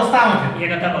पत्तासारको अवस्था आउँथ्यो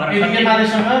एकता भएर एकता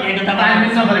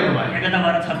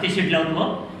भएर 36 सिट ल्याउनु भयो।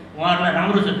 उहाँहरूलाई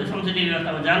राम्रो छ त्यो संसदीय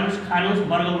व्यवस्थामा जानुहोस्, खानुहोस्,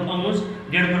 वर्ग उठाउनुहोस्,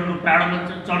 1.5 करोडको प्राणमा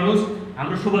चढ्नुहोस्,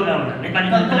 हाम्रो शुभकामना। नेपाली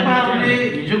जनताले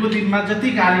हिजोको दिनमा जति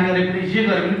गाली गरे पनि जे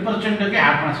गरे पनि प्रचण्डकै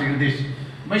हातमा छ यो देश।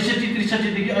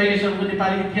 62-63 देखि अहिलेसम्मको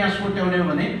नेपाली इतिहास कोट्याउने हो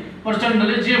भने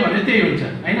प्रचण्डले जे भन्यो त्यही हुन्छ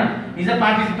हैन। हिजो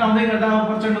पार्टी जिताउँदै गर्दा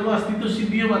प्रचण्डको अस्तित्व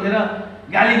सिद्धियो भनेर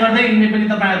गाली गर्दै हिँड्ने पनि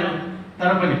तपाईहरु, तर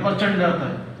पनि प्रचण्ड त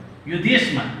यो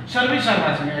देशमा सर्वैसर्वा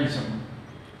छ अहिलेसम्म।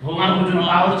 उहाँको जुन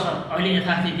पावर छ अहिले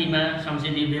यथास्थितिमा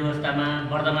संसदीय व्यवस्थामा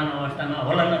वर्तमान अवस्थामा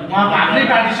होला न, उहाँ आफ्नै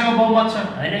पार्टीसँग बहुमत छ,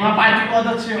 उहाँ पार्टीको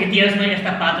अध्यक्ष हो। इतिहासमा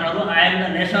यस्ता पात्रहरू आयल द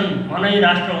नेसन मनै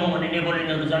राष्ट्र हो भने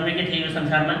नेपोलियनहरू जन्मेकै थिए यो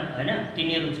संसारमा हैन।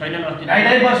 तिनीहरू छैनन् अस्तित्व।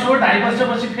 2.5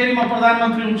 वर्षपछि फेरि म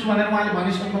प्रधानमन्त्री हुन्छु भनेर उहाँले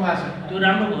भनिसक्नु भएको छ। त्यो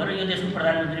राम्रो भएर यो देशको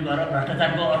प्रधानमन्त्री भएर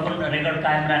भ्रष्टाचारको अर्को रेकर्ड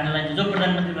कायम राख्नलाई जो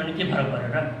प्रधानमन्त्री बने के फरक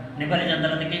परेर? नेपाली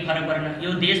जनतालाई त केही फरक परेन।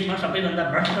 यो देशमा सबैभन्दा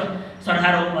भ्रष्ट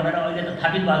सरकार हो भनेर अहिले त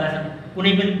थापित भएका छन्।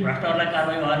 कुनै पनि भ्रष्टहरूलाई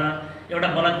कारबाही भएन, एउटा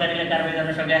बलात्कारीले कारबाही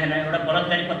गर्न सकेका छैन, एउटा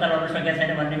बलात्कारी पत्ता लगाउन सकेका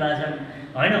छैन भन्ने भएको छ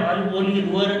हैन। अलि ओली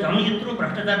रोएर झन् यत्रो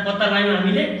भ्रष्टाचार पत्ता लगायौँ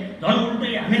हामीले, झन् उल्टै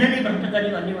हामीलाई नै भ्रष्टाचारी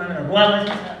भन्ने भनेर रुवा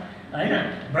बसेको छ हैन।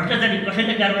 भ्रष्टाचारी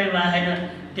कसैले कारबाही भएको छैन।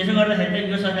 त्यसो गर्दाखेरि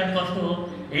यो सरकार कस्तो हो?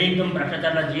 एकदम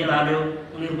भ्रष्टाचारलाई जेल हाल्यो,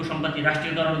 उनीहरूको सम्पत्ति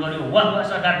राष्ट्रियकरण गर्यो, वाह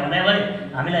सरकार भन्यो भने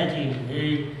हामीलाई चाहिँ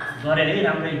गरे है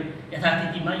राम्रै।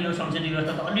 यथास्थितिमा यो संसदीय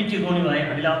व्यवस्था त अलिक टिकाउने भए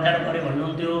हामीलाई अप्ठ्यारो पऱ्यो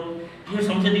भन्नुहुन्थ्यो। यो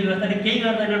संसदीय व्यवस्थाले केही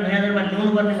गर्दैन, नयाँ दरमा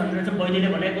ल्याउनु पर्ने भनेर चाहिँ वैद्यले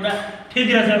भनेको कुरा ठिक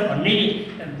रहेछ भन्ने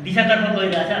दिशातर्फ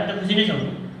गइरहेछ। हामी त खुसी नै छौँ।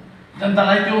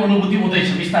 जनतालाई त्यो अनुभूति हुँदैछ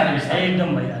बिस्तारै बिस्तारै एकदम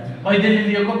भइरहेछ। वैद्यले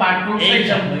लिएको बाटो सही छ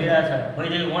भइरहेछ।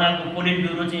 वैद्य उहाँको पोलिट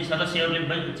ब्युरो चाहिँ सदस्यहरूले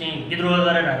चाहिँ विद्रोह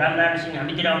गरेर रामनारायण सिंह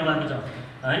हामीतिर आउनुभएको छ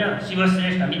हैन,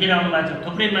 शिवश्रेष्ठ हामीतिर आउनुभएको छ।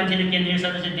 थुप्रै मान्छेले केन्द्रीय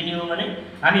सदस्य दिने हो भने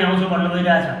हामी आउँछौँ भन्नु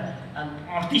भइरहेछ।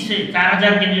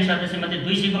 4,000 केन्द्रीय सदस्यमध्ये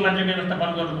 200 को मात्रै व्यवस्थापन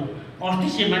गर्नुभयो।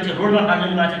 3800 मान्छे रोडमा फाल्नु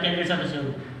भएको छ केन्द्रीय सदस्यहरू।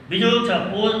 बिजोग छ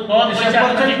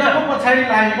प्रचण्डको पछाडि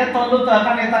लागेका तल्लो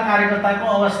तहका नेता कार्यकर्ताको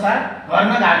अवस्था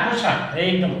गर्न गएको छ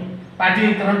एकदम। पार्टी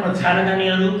एकीकरण पछि खाना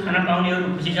जानेहरू खाना पाउनेहरू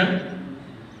खुसी छन्,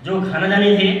 जो खाना जाने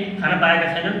थिए खाना पाएका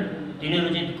छैनन् तिनीहरू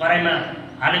चाहिँ कराईमा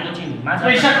हालेको चाहिँ माछा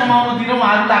पैसा कमाउनुतिर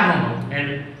उहाँहरू लाग्नुभयो।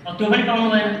 त्यो पनि पाउनु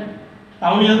भएन,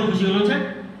 पाउनेहरू खुसी हुनुहुन्छ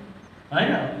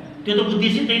हैन। त्यो त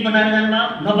उद्देश्य त्यही बनाएर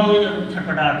जानुभयो, नपाउनेहरू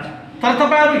छटपटाहट छ। तर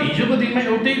तपाईहरु हिजोको दिनमा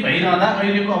एउटै भइरहँदा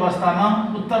अहिलेको अवस्थामा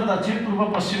उत्तर दक्षिण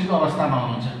पूर्व पश्चिमको अवस्थामा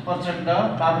हुनुहुन्छ। प्रचण्ड,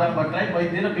 बाबुराम भट्टराई,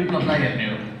 वैद्य र विप्लवलाई हेर्ने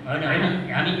हो हैन।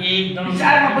 हामी एकदम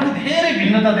विचारमा पनि धेरै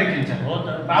भिन्नता देखिन्छ। हो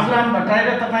त बाबुराम भट्टराई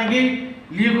र तपाईले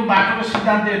लिएको बाटोको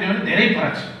सिद्धान्त हेर्ने हो भने धेरै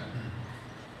फरक छ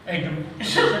एकदम।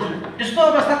 यस्तो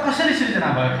अवस्था कसरी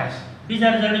सिर्जना भयो? खास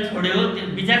विचार जसले छोड्यो त्यो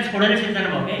विचार छोडेर सिर्जना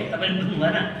भयो के? तपाईले बुझ्नु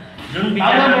भएन? जुन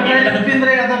बाबुराम भट्टराई उपेन्द्र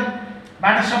यादव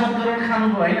बाट शपथ गरेर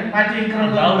खानुभयो हैन, पार्टी एकीकरण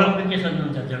बाबुरामको के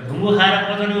सोच्नुहुन्छ? ढुङ्गो खाएर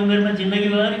पचाउने उमेरमा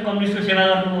जिन्दगीभरि कम्युनिस्टको सेवा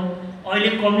गर्नुभयो,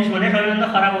 अहिले कम्युनिस्ट भने सबैभन्दा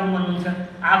खराब हुनु भन्नुहुन्छ।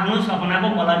 आफ्नो सपनाको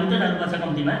मलामी त जानुपर्छ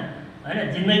कम्तीमा हैन।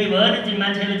 जिन्दगीभरि चाहिँ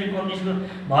मान्छेले चाहिँ कम्युनिस्टको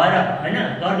भएर हैन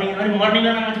गर्ने, अनि मर्ने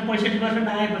बेलामा चाहिँ 65%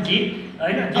 आएपछि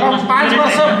हैन 5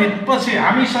 वर्षपछि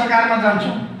हामी सरकारमा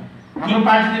जान्छौँ, हाम्रो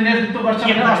पार्टीले नेतृत्व गर्छ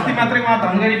भने अस्ति मात्रै उहाँ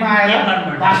धनगढीमा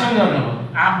आएर भाषण गर्नुभयो।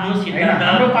 आफ्नो सिद्धान्त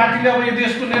हाम्रो पार्टीले अब यो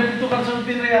देशको नेतृत्व गर्छ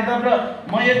उपेन्द्र यादव र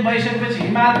म एक भइसकेपछि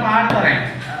हिमाल पहाड तराई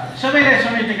सबैलाई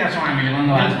समेटेका छौँ हामीले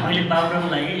भन्नुभएको छ। मैले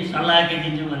बाबुरामलाई सल्लाह के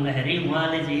दिन्छु भन्दाखेरि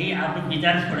उहाँले चाहिँ आफ्नो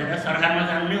विचार छोडेर सरकारमा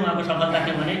जानु नै उहाँको सफलता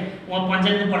थियो भने उहाँ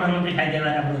पञ्चायतको प्रधानमन्त्री खाइदिएर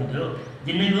राम्रो हुन्थ्यो।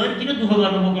 जिन्दगीभरि किन दुःख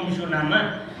गर्नुभयो कम्युनिस्टको नाममा?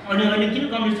 अनि अहिले किन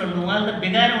कम्युनिस्ट गर्नु? उहाँले त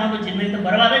बेकार उहाँको जिन्दगी त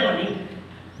बर्बादै भयो नि।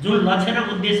 जुन लक्ष्य र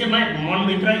उद्देश्यमा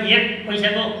मनभित्र 1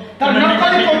 पैसाको तर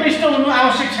नक्कली कम्युनिस्ट हुनु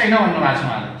आवश्यक छैन भन्नुभएको छ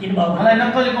उहाँले। किन भयो? मलाई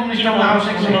नक्कली कम्युनिस्ट हुनु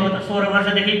आवश्यक छैन। 16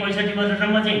 वर्षदेखि 65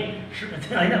 वर्षसम्म चाहिँ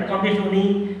हैन कम्युनिस्ट हुने,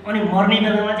 अनि मर्ने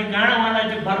बेलामा चाहिँ कहाँ उहाँलाई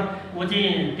चाहिँ ऊ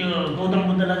चाहिँ त्यो गौतम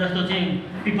बुद्धलाई जस्तो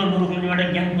चाहिँ पिपलको रुखमुनिबाट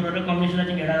ज्ञान पुऱ्याएर कम्युनिस्टलाई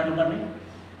चाहिँ घेरा गर्नुपर्ने?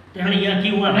 त्यसैले यहाँ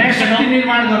कि उहाँ नयाँ शक्ति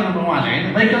निर्माण गर्नुभयो उहाँले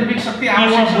हैन, वैकल्पिक शक्ति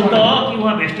आवश्यक छ बुद्ध हो कि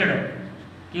उहाँ भेस्टेड हो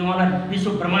कि उहाँलाई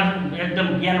विश्व ब्रह्माण्ड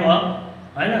एकदम ज्ञान भयो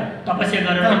हैन, तपस्या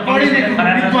गरेर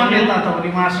विद्वान नेता त हो नि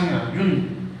उहाँसँग। जुन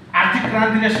आर्थिक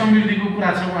क्रान्ति र समृद्धिको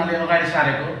कुरा छ उहाँले अगाडि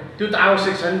सारेको, त्यो त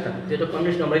आवश्यक छ नि त। त्यो त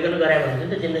कम्युनिस्ट नभइकन गरायो भने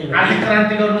त जिन्दगी आर्थिक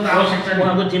क्रान्ति गर्नु त आवश्यक छ नि।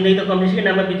 उहाँको जिन्दगी त कम्युनिस्टकै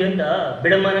नाममा बित्यो नि त।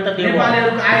 विडम्बना त त्यो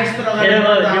नेपालीहरुको आय स्तर अगाडि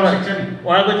बढ्नु आवश्यक छ नि।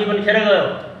 उहाँको जीवन खेर गयो,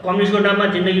 कम्युनिस्टको नाममा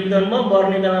जिन्दगी बिताउनु भयो,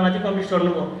 मर्ने बेलामा चाहिँ कम्युनिस्ट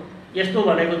छोड्नु भयो। यस्तो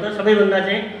भनेको त सबैभन्दा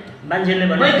चाहिँ मान्छेले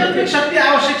भने वैकल्पिक शक्ति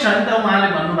आवश्यक छ नि त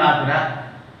उहाँले भन्नुभएको कुरा।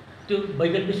 त्यो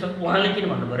वैकल्पिक शक्ति उहाँले किन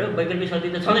भन्नु पर्यो? वैकल्पिक शक्ति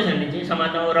त छँदै छैन नि।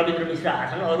 समाजमा रविन्द्र मिश्र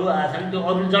आछन्, अरू आछन्, त्यो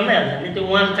अरू जन्माइहाल्छ नि। त्यो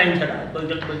उहाँलाई चाहिन्छ र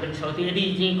वैकल्पिक शक्ति। यदि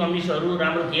चाहिँ कम्युनिस्टहरू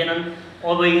राम्रो थिएनन्,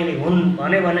 अवैज्ञानिक हुन्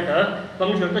भने त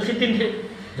कम्युनिस्टहरू त सिद्धिन्थे।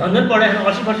 झन्झन पढाएको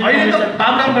 80% अहिले त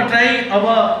बाबुराम भट्टराई अब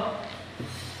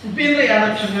उपेन्द्र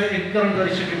यादवसँग एकीकरण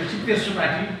गरिसकेपछि तेस्रो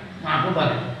पार्टी उहाँको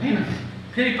बन्यो होइन,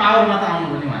 फेरि पावरमा त आउनु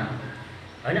पनि उहाँ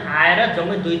होइन। आएर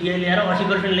जम्मै 2 ल्याएर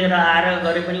 80% लिएर आएर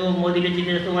गरे पनि मोदीले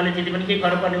जिते जस्तो उहाँले जिते पनि केही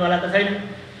फरक पर्नेवाला त छैन।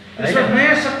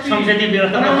 नयाँ शक्ति संसदीय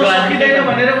व्यवस्था सकिँदैन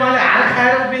भनेर उहाँले हार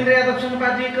खाएर उपेन्द्र यादवसँग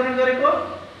पार्टी एकीकरण गरेको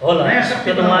होला।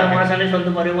 त्यो त उहाँसँगै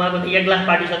सोध्नु पऱ्यो। उहाँको त 1 लाख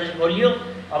पार्टी सदस्य खोलियो,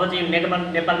 अब चाहिँ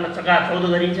नेपालमा चकाचौध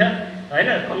गरिन्छ होइन।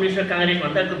 कम्युनिस्ट र काङ्ग्रेस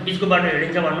भन्दा बिचको बाटो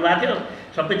हिँडिन्छ भन्नुभएको थियो।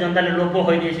 सबै जनताले लोपो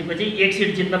खोइदिएपछि 1 सिट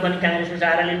जित्न पनि काङ्ग्रेसको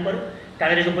सहारा लिनु पऱ्यो,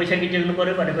 काङ्ग्रेसको पैसा टिक्नु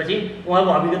पऱ्यो भनेपछि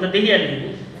उहाँको अभिज्ञता देखिहाल्यो नि।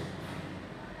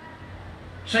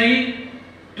 सही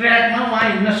ट्र्याकमा उहाँ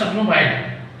हिँड्न सक्नु भएन,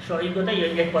 सहीको त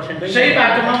 1% सही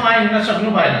बाटोमा उहाँ हिँड्न सक्नु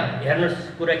भएन। हेर्नुहोस्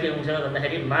कुरा के हुन्छ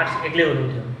भन्दाखेरि मार्क्स एक्लै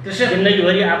हुनुहुन्थ्यो। त्यसै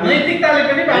जिन्दगीभरि आफ्नो नैतिकताले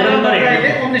पनि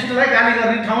कम्युनिस्टलाई गाली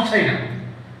गर्ने ठाउँ छैन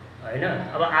होइन।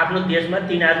 अब आफ्नो देशमा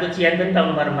 3 हातको चिहान पनि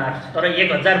पाउनु पर्यो मार्क्स। तर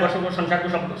 1000 वर्षको संसारको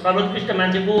सर्वोत्कृष्ट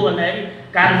मान्छे को भन्दाखेरि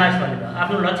कार्ल मार्क्स भनेको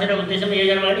आफ्नो लक्ष्य र उद्देश्यमा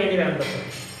एकजना मात्रै हिँडिरहनुपर्छ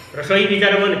र सही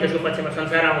विचार पनि त्यसको पक्षमा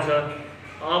संसार आउँछ।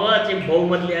 अब चाहिँ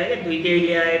बहुमत ल्याए 2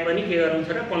 ल्याए पनि के गर्नु छ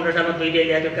र 15 सालमा 2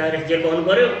 ल्याएको काङ्ग्रेस जेल पाउनु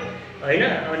पऱ्यो होइन।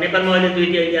 अब नेपालमा अहिले 2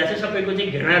 ल्याएको छ, सबैको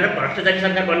चाहिँ घृणा र भ्रष्टाचारी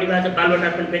सरकार भन्ने भएको छ।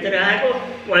 बालुवाटार पनि बेचेर खाएको,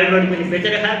 ओइल बडी पनि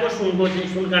बेचेर खाएको, सुनको चाहिँ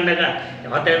सुनकाण्डका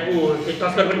हत्याको त्यो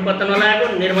तस्कर पनि पत्ता नलागेको,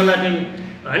 निर्मला चाहिँ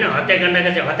होइन हत्याकाण्डका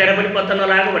चाहिँ हत्यारा पनि पत्ता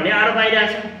नलागेको भन्ने आरोप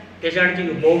आइरहेको छ। त्यस कारण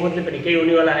चाहिँ बहुमतले पनि केही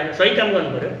हुनेवाला छैन। सही काम गर्नु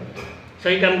पऱ्यो,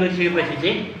 सही काम गरिसकेपछि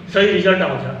चाहिँ सही रिजल्ट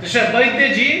आउँछ। त्यसै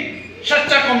वैद्यजी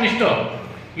सच्चा कम्युनिस्ट हो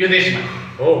यो देशमा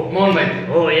हो, मोहन वैद्य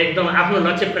हो। एकदम आफ्नो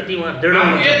लक्ष्यप्रति उहाँ दृढ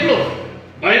हुनुहुन्छ।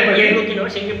 एक्लो किन हो,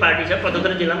 सिङ्गी पार्टी छ,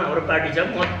 75 जिल्लामा हाम्रो पार्टी छ।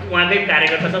 म उहाँकै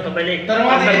कार्यकर्ता छ। तपाईँले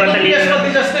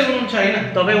जस्तै हुनुहुन्छ होइन,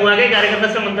 तपाईँ उहाँकै कार्यकर्ता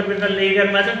छ, मन्तव्यता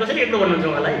लिइरहनु भएको छ, कसरी एक्लो भन्नुहुन्छ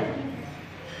उहाँलाई?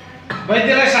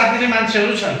 वैद्यलाई साथ दिने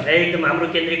मान्छेहरू छन् एकदम। हाम्रो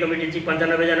केन्द्रीय कमिटी चाहिँ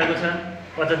 95 जनाको छ,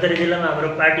 75 जिल्लामा हाम्रो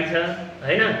पार्टी छ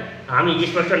होइन। हामी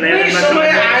स्पष्ट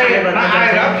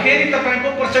फेरि तपाईँको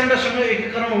प्रचण्डसँग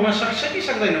एकीकरण हुन सक्छ कि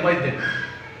सक्दैन वैद्य?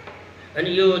 अनि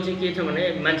यो चाहिँ के छ भने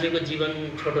मान्छेको जीवन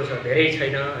छोटो छ, धेरै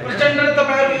छैन। प्रचण्ड र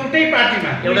तपाईँहरू एउटै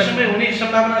पार्टीमा एउटा समय हुने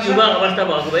सम्भावना छ? युवा अवस्था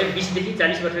भएको भए 20 देखि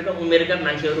 40 वर्षका उमेरका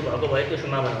मान्छेहरू भएको भए त्यो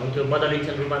सम्भावना हुन्थ्यो,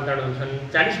 बदलिन्छन्, रूपान्तरण हुन्छन्।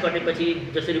 40 कटेपछि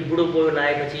जसरी बुढो पोयो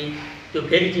लागेपछि त्यो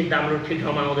फेरि चिन्ता हाम्रो ठिक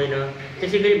ठाउँमा आउँदैन,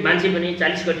 त्यसै गरी मान्छे पनि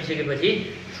 40 कटिसकेपछि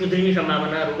सुध्रिने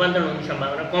सम्भावना, रूपान्तरण हुने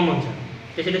सम्भावना कम हुन्छ।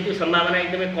 त्यसैले त्यो सम्भावना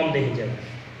एकदमै कम देखिन्छ।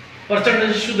 प्रचण्ड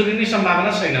सुध्रिने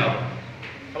सम्भावना छैन।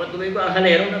 अब तपाईँको आँखाले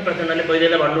हेरौँ न, प्रचण्डले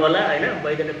वैद्यलाई भन्नु होला होइन,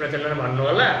 वैद्यले प्रचण्डलाई भन्नु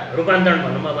होला, रूपान्तरण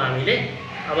भनौँ अब हामीले।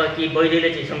 अब कि वैद्यले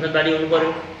चाहिँ संसदवादी हुनु पऱ्यो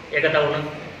एकता हुन,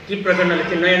 कि प्रचण्डले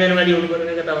चाहिँ नयाँ जनवादी हुनु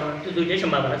पऱ्यो एकता हुन, त्यो दुईटै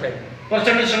सम्भावना छैन।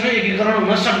 प्रचण्डसँग एकीकरण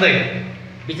हुन सक्दैन।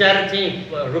 विचार चाहिँ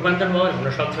रूपान्तरण भयो हुन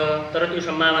सक्छ, तर त्यो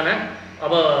सम्भावना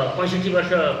अब 65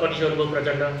 वर्ष कटिसक्नुभयो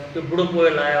प्रचण्ड, त्यो बुढो पोयो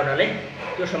लाग्यो हुनाले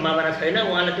त्यो सम्भावना छैन।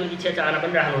 उहाँले त्यो इच्छा चाहना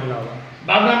पनि राख्नुहुन्न। अब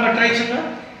बाबुराम भट्टराईसँग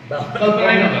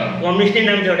कम्युनिस्टै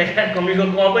नाम छ एउटा,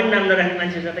 कम्युनिस्टको क पनि नाम नराख्ने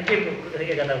मान्छे छ त के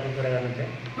एकताको कुरा गर्नुहुन्छ?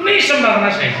 कुनै सम्भावना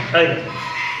छैन।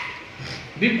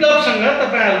 विप्लवसँग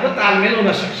तपाईँहरूको तालमेल हुन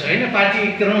सक्छ होइन, पार्टी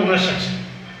एकीकरण हुन सक्छ।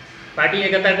 पार्टी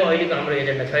एकताको अहिलेको हाम्रो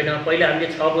एजेन्डा छैन। पहिला हामीले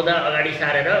 6 बुँदा अगाडि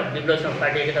सारेर विप्लवसँग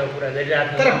पार्टी एकताको कुरा गरिरहेको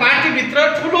थियौँ। तर पार्टीभित्र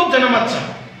ठुलो जनमत छ,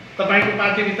 तपाईँको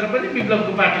पार्टीभित्र पनि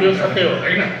विप्लवको पार्टी त्यो सत्य हो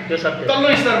होइन, त्यो सत्य। तल्लो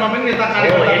स्तरमा पनि नेता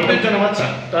कार्यकर्ताको जनमत छ,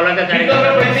 तलका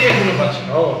कार्यकर्ता एक हुनुपर्छ।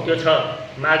 हो त्यो छ,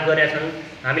 माग गरेका छन्।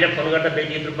 हामीलाई फोन गर्दा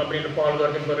व्यक्तिगत रूपमा पनि पहल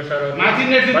गरिदिनु पर्यो सर। माथि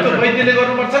नेतृत्व वैद्यले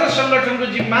गर्नुपर्छ र सङ्गठनको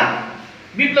जिम्मा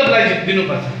विप्लवलाई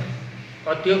दिनुपर्छ।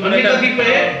 त्यो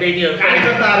कतिपय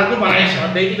कार्यकर्ताहरूको भनाइ छ।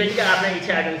 व्यक्ति व्यक्तिका आफ्ना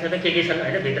इच्छा आकाङ्क्षा त के छन्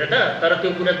होइन भित्र त, तर त्यो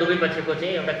कुरा दुवै पक्षको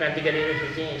चाहिँ एउटा क्रान्तिकारी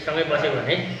चाहिँ सँगै बस्यो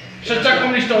भने सच्चा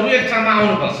कम्युनिस्टहरू एक ठाउँमा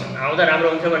आउनुपर्छ, आउँदा राम्रो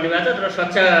हुन्छ भन्ने भएको छ। तर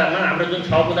सच्चामा हाम्रो जुन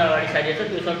 6 बुँदा अगाडि सारिएको छ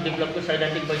त्योसँग विप्लवको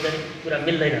सैद्धान्तिक वैज्ञानिक कुरा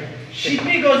मिल्दैन।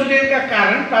 सिपी गजुरेलका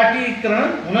कारण पार्टी एकीकरण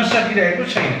हुन सकिरहेको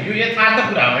छैन, यो यथार्थ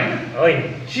कुरा हो होइन?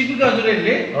 सिपी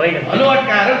गजुरेलले होइन हलो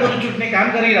अड्काएर गोरु चुट्ने काम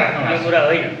गरिराख्नु यो कुरा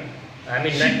होइन। हामी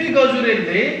सिपी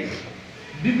गजुरेलले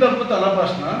विप्लवको तल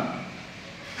बस्न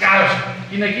गाह्रो छ,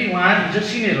 किनकि उहाँ हिजो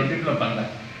सिनियर हो विप्लवभन्दा,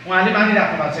 उहाँले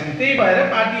मानिराख्नु भएको छैन। त्यही भएर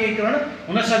पार्टी एकीकरण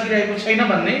हुन सकिरहेको छैन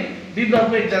भन्ने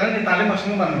विप्लवको एकजना नेताले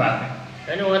मसँग भन्नुभएको थियो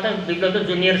होइन। उहाँ त विप्लव त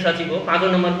जुनियर सचिव हो, 5औं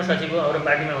नम्बरको सचिव हो हाम्रो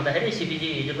पार्टीमा हुँदाखेरि। सिपीजी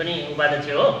हिजो पनि उपाध्यक्ष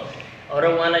हो र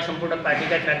उहाँलाई सम्पूर्ण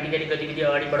पार्टीका क्रान्तिकारी गतिविधि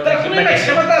अगाडि बढाउने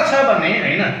क्षमता छ भने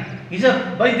होइन। हिजो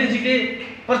वैद्यजीले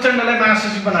प्रचण्डलाई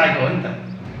महासचिव बनाएको हो नि त,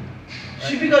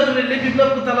 सिपी गजुरेलले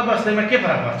विप्लवको तल बस्दैमा के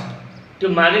फरक पर्छ? त्यो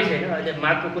मागै छैन। अहिले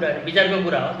मागको कुरा विचारको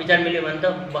कुरा हो, विचार मिल्यो भने त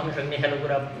बस्न सक्ने खालको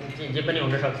कुरा जे पनि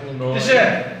हुन सक्छ नि भयो।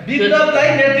 विप्लवलाई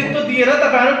नेतृत्व दिएर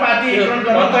तपाईँहरू पार्टी एकीकरण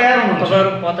गर्न तयार हुनुहुन्छ। तपाईँहरू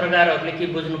पत्रकारहरूले के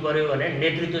बुझ्नु पर्यो भने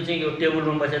नेतृत्व चाहिँ यो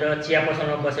टेबलमा बसेर, चिया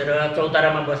पसलमा बसेर,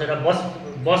 चौतारामा बसेर,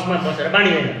 बसमा बसेर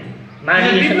बाँडिँदैन।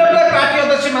 विप्लवलाई पार्टी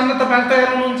अध्यक्ष मान्न तपाईँ तयार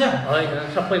हुनुहुन्छ? होइन,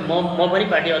 सबै म पनि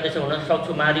पार्टी अध्यक्ष हुन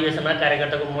सक्छु। महाधिवेशनमा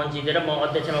कार्यकर्ताको मन जितेर म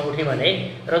अध्यक्षमा उठेँ भने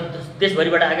र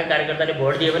देशभरिबाट आएका कार्यकर्ताले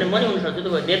भोट दियो भने म नि हुन सक्छु।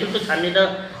 त्यो नेतृत्व छान्ने त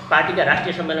पार्टीका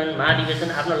राष्ट्रिय सम्मेलन महाधिवेशन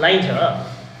आफ्नो लाइन छ,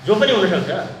 जो पनि हुनसक्छ।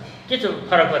 के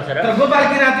फरक पर्छ र? तर गोपाल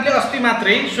किराँतीले अस्ति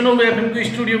मात्रै सुनौलो एफएमको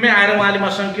स्टुडियोमै आएर उहाँले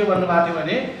मसँग के भन्नुभएको थियो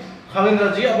भने,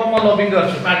 खगेन्द्रजी अब म लबिङ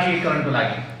गर्छु पार्टी एकीकरणको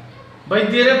लागि।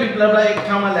 वैद्य र विप्लवलाई एक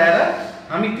ठाउँमा ल्याएर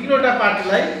हामी तीनवटा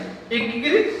पार्टीलाई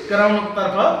एकीकृत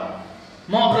गराउनतर्फ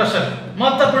म अग्रसर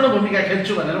महत्त्वपूर्ण भूमिका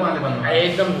खेल्छु भनेर उहाँले भन्नुभयो।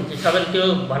 एकदम सबैले त्यो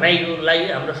भनाइलाई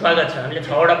हाम्रो स्वागत छ। हामीले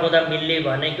 6वटा बुँदा मिल्ने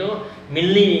भनेको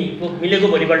मिलेको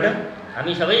भोलिपल्ट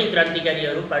हामी सबै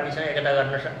क्रान्तिकारीहरू पार्टीसँग एकता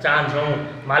गर्न चाहन्छौँ।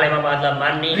 मालेमावादलाई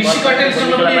मान्ने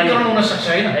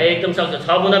एकदम सक्छ।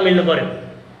 6 बुँदा मिल्नु पर्यो।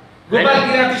 गोपाल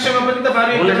किराँतीसँग पनि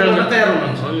तपाईहरु तयार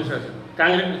हुनुहुन्छ? हुनुहुन्छ।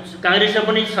 काङ्ग्रेसमा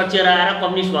पनि सचिएर आएर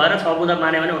कम्युनिस्ट भएर 6 बुँदा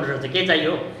माने भने हुनसक्छ। के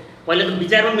चाहियो? पहिले त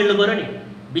विचारमा मिल्नु पर्यो नि।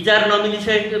 विचार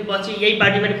नमिलिसकेपछि यही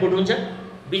पार्टीमा नि फुट हुन्छ।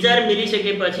 विचार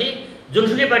मिलिसकेपछि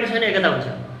जुनसुकै पार्टीसँग एकता हुन्छ।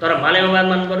 तर मालेमावाद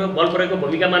मान्नु पर्यो, बल प्रयोगको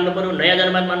भूमिका मान्नु पर्यो, नयाँ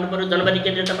जनवाद मान्नु पर्यो, जनवादी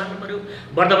केन्द्रीयता मान्नु पर्यो,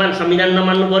 वर्तमान संविधान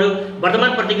नमान्नु पर्यो,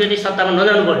 वर्तमान प्रतिनिधि सत्तामा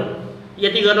नजानु पर्यो।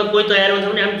 यति गर्न कोही तयार हुन्छ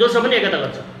भने हामी जोसँग पनि एकता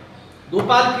गर्छौँ।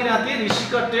 गोपाल किराँती, ऋषि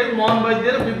कट्टेल, मोहन वैद्य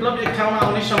र विप्लव एक ठाउँमा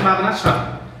आउने सम्भावना छ।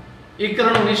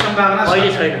 एकीकरण हुने सम्भावना अहिले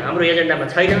छैन, हाम्रो एजेन्डामा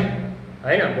छैन।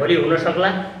 होइन, भोलि हुन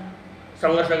सक्ला।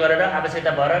 सङ्घर्ष गरेर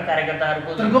आवश्यकता भएर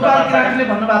कार्यकर्ताहरूको गोपाल किराँतीले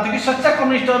भन्नुभएको थियो कि सच्चा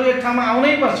कम्युनिस्टहरू एक ठाउँमा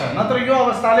आउनै पर्छ, नत्र यो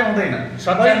अवस्थाले हुँदैन।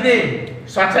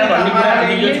 सच्चा भन्ने कुरा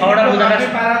यो 6वटा बुँदाका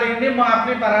पाराले हिँड्ने, म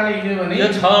आफ्नै पाराले हिँड्यो भने यो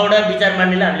 6वटा विचार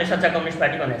मान्नेलाई हामीले सच्चा कम्युनिस्ट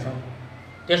पार्टी भनेका छौँ।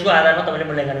 त्यसको आधारमा तपाईँले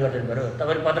मूल्याङ्कन गरिदिनु पऱ्यो।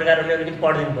 तपाईँले पत्रकारहरूले अलिकति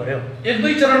पढिदिनु पऱ्यो।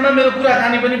 1-2 चरणमा मेरो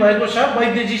कुराकानी पनि भएको छ।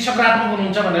 वैद्यजी सकारात्मक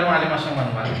हुनुहुन्छ भनेर उहाँले मसँग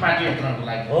भन्नुभयो पार्टी एकीकरणको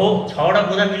लागि। हो, 6वटा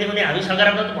बुँदा मिल्यो भने हामी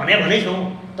सकारात्मक भने छौँ।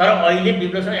 तर अहिले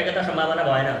विप्लवसँग एकता सम्भावना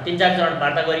भएन। 3-4 चरण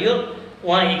वार्ता गरियो।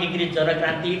 उहाँ एकीकृत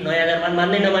जनक्रान्ति, नयाँ जनवाद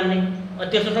मान्ने नमान्ने,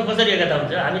 त्यसो कसरी एकता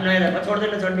हुन्छ? हामी नयाँ जनवाद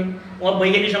छोड्ने। उहाँ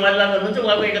वैज्ञानिक समाजवाद भन्नुहुन्छ,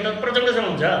 उहाँको एकता प्रचण्डसँग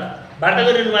हुन्छ। वार्ता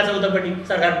गरिरहनु भएको छ उतापट्टि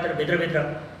सरकार भित्रभित्र।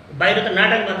 बाहिर त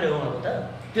नाटक मात्रै हो उहाँको त।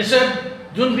 त्यसो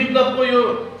जुन विप्लवको यो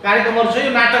कार्यक्रमहरू छ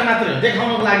यो नाटक मात्रै हो,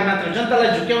 देखाउनको लागि मात्रै हो, जनतालाई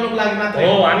झुक्क्याउनको लागि मात्रै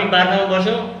हो। हामी वार्तामा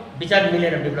बस्यौँ, विचार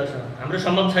मिलेन विप्लवसँग। हाम्रो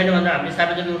सम्भव छैन भनेर हामीले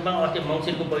सार्वजनिक रूपमा अस्ति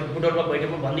मङ्सिरको बुटोलमा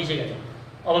बैठकमा भनिसकेका छौँ।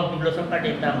 अब विप्लवसँग पार्टी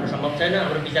एकता हाम्रो सम्भव छैन,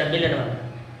 हाम्रो विचार मिलेन भनेर।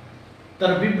 तर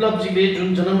विप्लवजीले जुन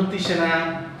जनमुक्ति सेना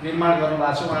निर्माण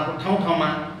गर्नुभएको छ, उहाँको ठाउँ-ठाउँमा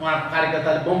उहाँको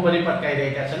कार्यकर्ताले बम पनि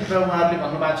पड्काइरहेका छन् र उहाँहरूले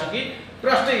भन्नुभएको छ कि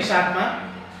प्रष्ट हिसाबमा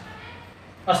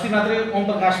अस्ति मात्रै ओम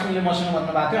प्रकाश कुलले मसँग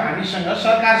भन्नुभएको थियो, हामीसँग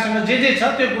सरकारसँग जे छ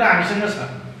त्यो कुरा हामीसँग छ।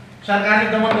 सरकारले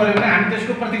दमन गर्यो भने हामी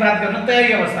त्यसको प्रतिवाद गर्न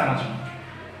तयारी अवस्थामा छौँ।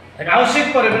 आवश्यक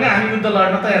पर्यो भने हामी युद्ध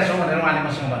लड्न तयार छौँ भनेर उहाँले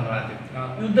मसँग भन्नुभएको थियो।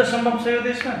 युद्ध सम्भव छ यो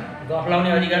देशमा? गफ लाउने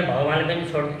अधिकार भगवान्ले पनि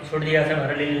छोडिदिएको छ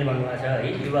भनेर लिने भन्नुभएको छ है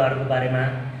युवाहरूको बारेमा।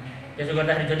 त्यसो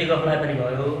गर्दाखेरि जति गफ लाए पनि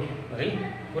भयो है।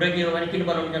 कुरा के हो भने किन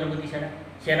बनाउनु जनमुक्ति सेना?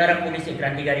 सेना र पुलिस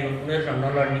क्रान्तिकारी हुन्, उनीहरूसँग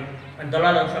नलड्ने। अनि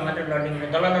दलालहरूसँग मात्रै लड्ने भने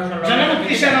दलालहरूसँग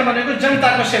जनमुक्ति सेना भनेको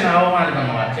जनताको सेना हो उहाँले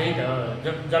भन्नुभएको। त्यही त,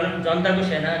 जनताको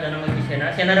सेना, जनमुक्ति सेना,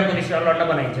 सेना र पुलिससँग लड्न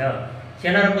बनाइन्छ।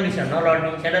 सेना र पुलिससँग नलड्ने,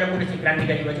 सेना र पुलिस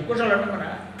क्रान्तिकारी भएपछि कोसँग लड्न बना?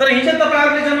 तर हिजो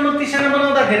तपाईँहरूले जनमुक्ति सेना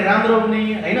बनाउँदाखेरि राम्रो हुने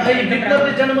होइन, अहिले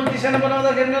विप्लवले जनमुक्ति सेना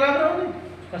बनाउँदाखेरि नराम्रो हुने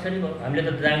कसरी भयो? हामीले त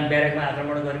दाङ ब्यारेकमा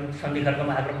आक्रमण गऱ्यौँ, सन्धि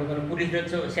खर्कमा आक्रमण गऱ्यौँ, पुलिसले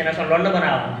सेनासँग लड्न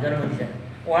बनायो जनमुक्ति सेना।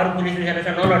 उहाँहरू पुलिसले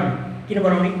सेनासँग नलड्ने, किन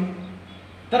बनाउने?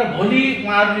 तर भोलि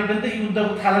उहाँहरूले पनि त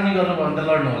युद्धको थालनी गर्नुभयो भने त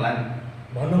लड्नु होला नि,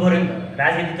 भन्नु पऱ्यो नि त।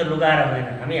 राजनीति त लुकाएर हुँदैन।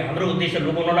 हामी हाम्रो उद्देश्य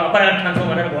लुकाउनलाई अपराध ठान्छौँ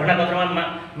भनेर घोषणापत्रमा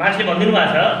मार्क्सले भनिदिनु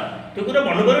भएको छ। त्यो कुरा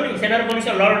भन्नु पऱ्यो नि। सेना र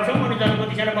पुलिससँग लड्छौँ अनि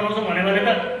जनमुक्ति सेना बनाउँछौँ भन्यो भने त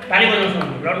ताली बजाउँछौँ,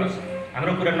 लड्नुहोस्।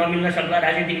 हाम्रो कुरा नमिल्न सक्ला,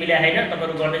 राजनीति मिल्या होइन,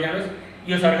 तपाईँहरू गर्दै जानुहोस्।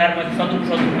 यो सरकारमा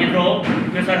शत्रु मित्र हो,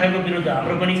 यो सरकारको विरुद्ध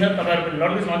हाम्रो पनि छ, तपाईँहरू पनि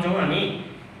लड्नुहोस् भन्छौँ हामी।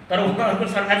 तर उहाँहरूको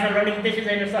सरकारसँग लड्ने उद्देश्य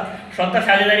छैन। सत्ता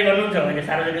साझेदारी गर्नुहुन्छ भने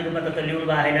सार्वजनिक रूपमा त ल्याउनु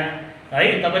भएको होइन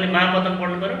है। तपाईँले महापतन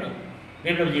पढ्नु पऱ्यो नि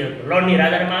विप्लवजीहरूको। लड्ने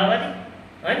राजा र माओवादी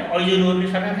होइन, ऐजुरूहरूले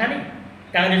सरकार खाने,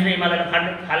 काङ्ग्रेसले एमालेलाई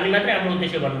फाल्ने मात्रै हाम्रो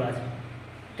उद्देश्य भन्नुभएको छ।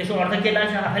 त्यसको अर्थ के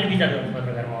लाग्छ? आफैले विचार गर्नु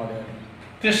पत्रकार महोदयहरूले।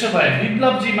 त्यसो भए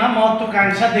विप्लवजीमा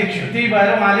महत्त्वाकांक्षा देखियो, त्यही भएर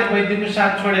उहाँले वैद्यको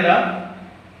साथ छोडेर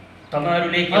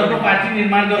तपाईँहरूले अर्को पार्टी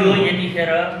निर्माण गर्नु।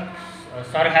 यतिखेर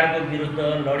सरकारको विरुद्ध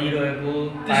लडिरहेको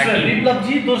पार्टी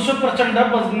विप्लवजी दोस्रो प्रचण्ड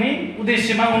बज्ने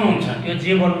उद्देश्यमा हुनुहुन्छ। त्यो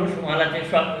जे भन्नुहोस्, उहाँलाई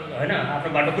चाहिँ होइन आफ्नो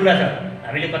बाटो खुल्ला छ,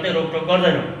 हामीले कतै रोकटोक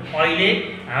गर्दैनौँ। अहिले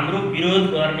हाम्रो विरोध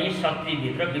गर्ने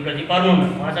शक्तिभित्र विप्लवजी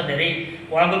पर्नुहुन्न। उहाँ चाहिँ धेरै,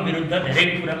 उहाँको विरुद्ध धेरै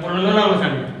कुरा बोल्न नलाउनुहोस्।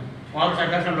 हामीले उहाँको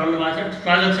सरकारसँग लड्नु भएको छ,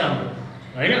 स्वागत छ हाम्रो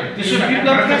होइन। त्यसो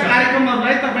विप्लवका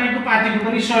कार्यक्रमहरूलाई तपाईँको पार्टीको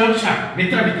पनि सहयोग छ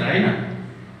भित्रभित्र होइन?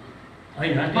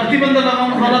 होइन, प्रतिबन्ध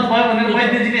लगाउनु गलत भयो भनेर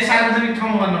वैद्यजीले सार्वजनिक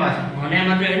ठाउँमा भन्नुभएको छ। भने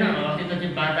मात्रै होइन, अस्ति त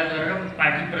चाहिँ वार्ता गरेर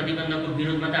पार्टी प्रतिबन्धको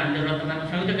विरोधमा त हामीले रत्नमामा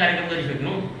संयुक्त कार्यक्रम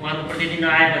गरिसक्यौँ। उहाँको प्रतिनिधि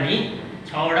नआए पनि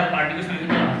 6वटा पार्टीको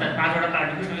संयुक्त हस्ताक्षर 5वटा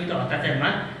पार्टीको संयुक्त हस्ताक्षरमा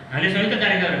हामीले संयुक्त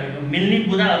कार्यक्रम मिल्ने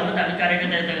बुदाहरूमा त हामी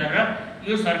कार्यकर्ता गरेर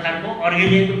यो सरकारको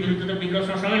अर्गेनियनको विरुद्ध त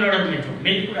विप्लवसँग सँगै लडेर दिन्छौँ।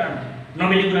 मिल्ने कुरामा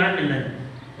नमिल्ने कुरामा मिल्दैन।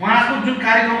 उहाँको जुन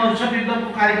कार्यक्रमहरू छ विप्लवको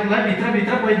कार्यक्रमलाई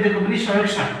भित्रभित्र वैद्यको पनि सहयोग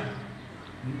छ।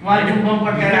 उहाँले जुन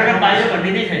भित्र र बाहिर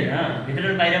भन्ने नै छैन, भित्र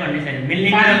र बाहिर भन्ने छैन। मिल्ने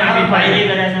कुरामा हामी बाहिरै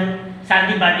गरेका छौँ।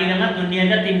 शान्ति वाटिकामा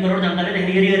दुनियाँका 3 करोड जनताले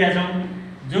देख्ने गरी गरेका छौँ।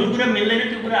 जुन कुरा मिल्दैन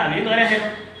त्यो कुरा हामीले गरेका छैनौँ।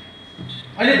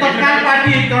 अहिले तत्काल पार्टी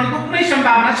एकीकरणको कुनै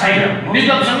सम्भावना छैन,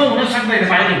 विप्लवसँग हुन सक्दैन।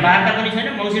 वार्ता पनि छैन।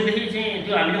 मौसिरदेखि चाहिँ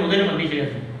त्यो हामीले हुँदैन भनिसकेका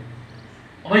छौँ।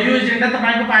 अब यो एजेन्डा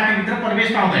तपाईँको पार्टीभित्र प्रवेश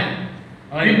पाउँदैन।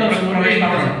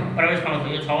 प्रवेश पाउँछ।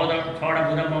 यो 6वटा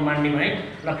बुदा म मान्ने भएँ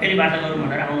ल फेरि वार्ता गरौँ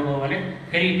भनेर आउनुभयो भने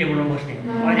फेरि टेबलमा बस्ने।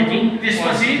 अहिले चाहिँ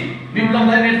त्यसपछि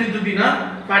विप्लवलाई नेतृत्व दिन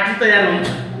पार्टी तयार हुन्छ।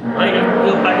 होइन,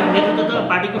 यो पार्टी नेतृत्व त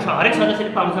पार्टीको हरेक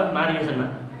सदस्यले पाउँछ महाधिवेशनमा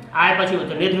आएपछि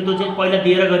हुन्छ। नेतृत्व चाहिँ पहिला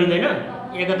दिएर गरिँदैन,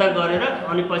 एकता गरेर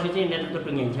अनि पछि चाहिँ नेतृत्व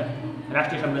टुङ्गिन्छ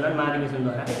राष्ट्रिय सम्मेलन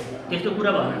महाधिवेशनद्वारा। त्यस्तो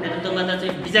कुरा भएन। नेतृत्वमा त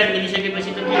चाहिँ विचार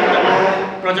मिलिसकेपछि त के कुरा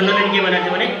भयो। प्रचण्डले के भनेको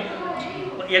थियो भने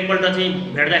एकपल्ट चाहिँ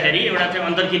भेट्दाखेरि एउटा चाहिँ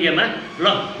अन्तर्क्रियामा ल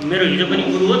मेरो हिजो पनि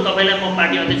गुरु हो, तपाईँलाई म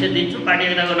पार्टी अध्यक्ष दिन्छु, पार्टी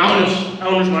एकता गर्न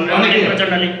आउनुहोस् भनेर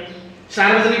प्रचण्डले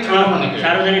सार्वजनिक ठाउँमा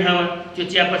त्यो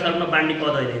चिया पसलमा बाँड्ने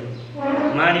पद अहिले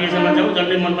महाधिवेशनमा जाउँ,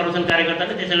 जसले मन पराउँछन्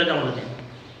कार्यकर्ताले त्यसैले जाउँ। त्यहाँ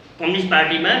कम्युनिस्ट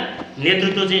पार्टीमा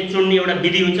नेतृत्व चाहिँ चुन्ने एउटा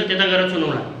विधि हुन्छ, त्यता गएर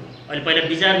चुनौँला। अहिले पहिला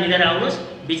विचार मिलेर आउनुहोस्,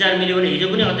 विचार मिल्यो भने हिजो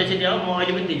पनि अध्यक्ष दियो, म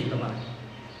अहिले पनि दिन्छु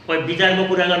तपाईँलाई। विचारको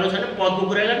कुरा गर्नु छैन, पदको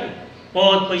कुरा गर्ने।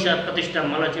 पद पैसा प्रतिष्ठा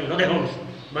मलाई चाहिँ नदेखाउनुहोस्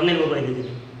भन्दैनौ वैद्यले।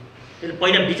 त्यसले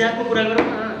पहिला विचारको कुरा गरौँ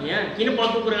न। यहाँ किन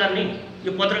पदको कुरा गर्ने?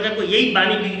 यो पत्रकारको यही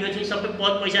बानी बिग्रियो चाहिँ सबै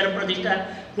पद पैसा र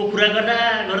प्रतिष्ठाको कुरा गर्दा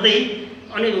गर्दै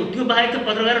अनि त्यो बाहेक त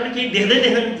पत्रकारहरूले केही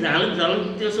देख्दैन झल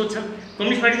त्यो सोध्छन्।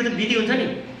 कम्युनिस्ट पार्टीको त विधि हुन्छ नि।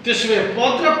 त्यसो भए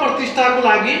पद र प्रतिष्ठाको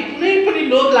लागि कुनै पनि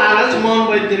लोभ लालच मोहन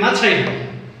वैद्यमा छैन।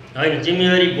 होइन,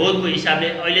 जिम्मेवारी बोधको हिसाबले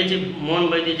अहिले चाहिँ मोहन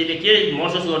वैद्यजीले के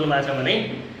महसुस गर्नुभएको छ भने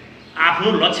आफ्नो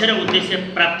लक्ष्य र उद्देश्य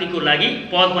प्राप्तिको लागि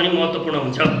पद पनि महत्त्वपूर्ण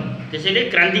हुन्छ। त्यसैले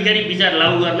क्रान्तिकारी विचार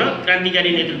लागू गर्न क्रान्तिकारी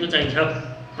नेतृत्व चाहिन्छ।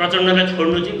 प्रचण्डलाई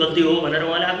छोड्नु चाहिँ गल्ती हो भनेर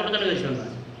उहाँले आत्मकथन गरिसक्नु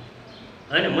भएको छ।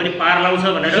 होइन, मैले पार लाउँछ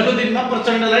भनेर दिनमा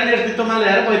प्रचण्डलाई नेतृत्वमा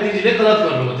ल्याएर वैद्यजीले गलत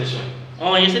गर्नुभयो।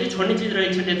 त्यसो यसरी छोड्ने चिज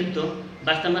रहेछ नेतृत्व।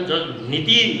 वास्तवमा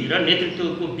नीति र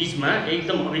नेतृत्वको बिचमा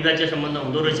एकदम अविभाज्य सम्बन्ध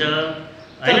हुँदो रहेछ।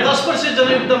 होइन, 10 वर्ष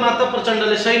जनयुद्धमा त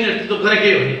प्रचण्डले सही नेतृत्व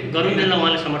गरेकै हो। गरुङदेललाई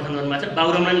उहाँले समर्थन गर्नुभएको छ,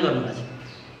 बाबुरामलाई पनि गर्नुभएको छ।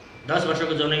 10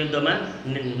 वर्षको जनयुद्धमा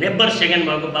नेभर सेकेन्ड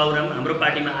भएको बाबुराम हाम्रो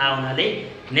पार्टीमा आए हुनाले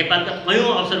नेपालका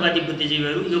कयौँ अवसरवादी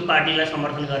बुद्धिजीवीहरू यो पार्टीलाई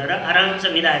समर्थन गरेर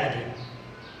आरामसँग मिलाएका थिए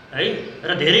है।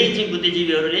 र धेरै चाहिँ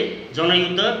बुद्धिजीवीहरूले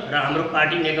जनयुद्ध र हाम्रो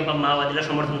पार्टी नेकपा माओवादीलाई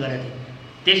समर्थन गरेका थिए।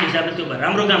 त्यस हिसाबले त्यो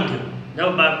राम्रो काम थियो। जब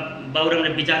बाबुरामले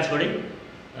विचार छोडे,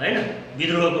 होइन,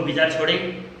 विद्रोहको विचार छोडे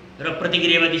र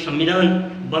प्रतिक्रियावादी संविधान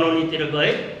बनाउनेतिर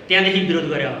गए, त्यहाँदेखि विरोध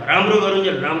गरे। राम्रो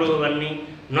गरुन्जेल राम्रो भन्ने,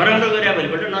 नराम्रो गरे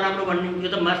भोलिपल्ट नराम्रो भन्ने। यो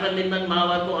त मार्क्सवादी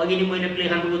माओवादको अघि नै मैले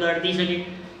प्लेखानको उदाहरण दिइसकेँ।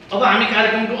 अब हामी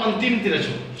कार्यक्रमको अन्तिमतिर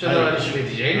छौँ चन्द्र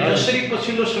सुवेदीजी। होइन, जसरी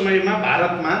पछिल्लो समयमा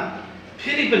भारतमा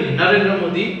फेरि पनि नरेन्द्र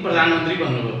मोदी प्रधानमन्त्री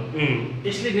बन्नुभयो,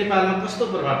 यसले नेपालमा कस्तो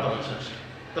प्रभाव पर्न सक्छ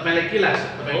तपाईँलाई के लाग्छ?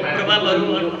 प्रभावहरू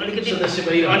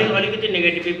अलिकति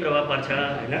नेगेटिभ प्रभाव पर्छ।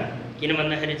 होइन, किन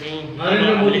भन्दाखेरि चाहिँ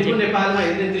नरेन्द्र मोदीको नेपालमा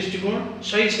हेर्ने दृष्टिकोण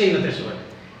सही छैन। त्यसो भए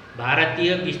भारतीय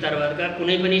विस्तारवादका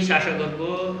कुनै पनि शासकहरूको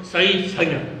सही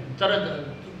छैन। तर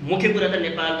मुख्य कुरा त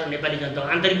नेपाल र नेपाली जनता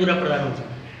आन्तरिक कुरा प्रधान हुन्छ।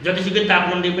 जतिसुकै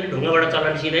तापक्रमले पनि ढुङ्गाबाट चल्न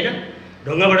निस्किँदैन।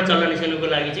 ढुङ्गाबाट चल्न निस्किनुको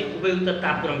लागि चाहिँ उपयुक्त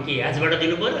तापक्रम के ह्याजबाट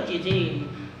दिनु पऱ्यो कि चाहिँ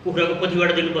कुखुराको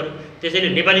पोथीबाट दिनु पऱ्यो। त्यसैले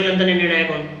नेपाली जनताले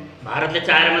निर्णायक हुन्। भारतले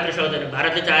चाहेर मात्रै सक्दैन।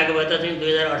 भारतले चाहेको भए त चाहिँ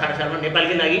 2018 सालमा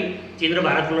नेपालकै लागि चीन र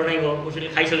भारतको लडाइँ भयो, उसले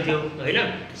खाइसक्थ्यो। होइन,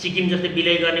 सिक्किम जस्तै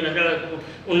विलय गर्ने भनेर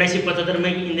 1975 मै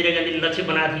इन्दिरा गान्धीले लक्ष्य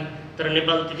बनाएको थिए। तर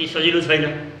नेपाल त्यति सजिलो छैन।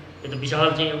 यो त विशाल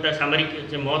चाहिँ एउटा सामरिक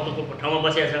चाहिँ महत्त्वको ठाउँमा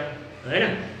बसेको छ। होइन,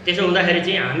 त्यसो हुँदाखेरि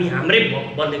चाहिँ हामी हाम्रै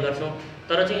बलले गर्छौँ।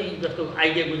 तर चाहिँ जस्तो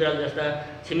आइके गुजरात जस्ता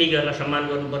छिमेकीहरूलाई सम्मान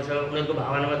गर्नुपर्छ, उनीहरूको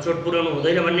भावनामा चोट पुर्याउनु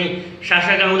हुँदैन भन्ने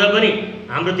शासक आउँदा पनि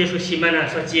हाम्रो देशको सिमाना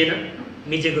सचिएन,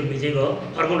 मिचेको मिचेको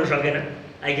फर्काउन सकेन।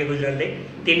 आइके गुजरातले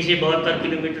 372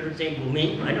 किलोमिटर चाहिँ भूमि,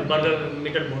 होइन, वर्ग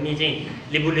मिटर भूमि चाहिँ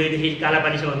लिबुलेदेखि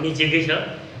कालापानीसम्म मिचेकै छ।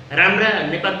 राम्रा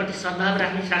नेपालप्रति सद्भाव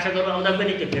राख्ने शासकहरू आउँदा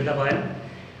पनि त्यो फिर्ता भएन।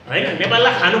 होइन,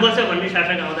 नेपाललाई खानुपर्छ भन्ने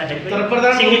शासक आउँदाखेरि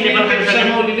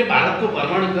प्रधानमन्त्रीले भारतको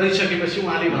भ्रमण गरिसकेपछि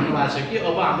उहाँले भन्नुभएको छ कि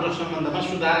अब हाम्रो सम्बन्धमा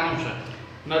सुधार आउँछ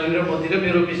नरेन्द्र मोदी र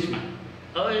मेरो बिचमा।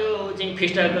 अब यो चाहिँ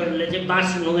फिस्टाहरूले चाहिँ बाँस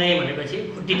नुगाएँ भनेपछि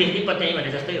खुट्टीदेखि पत्याएँ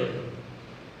भने जस्तै हो।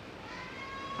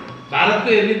 भारतको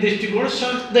हेर्ने दृष्टिकोण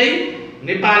सधैँ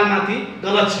नेपालमाथि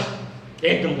गलत छ।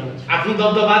 एकदम गलत छ। आफ्नो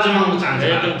दबदबा जमाउन चाहन्छ,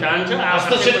 एकदम चाहन्छ,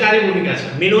 हस्तक्षेपकारी भूमिका छ,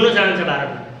 मिलाउन चाहन्छ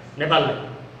भारतले, नेपालले,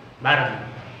 भारतले।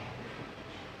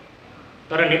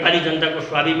 तर नेपाली जनताको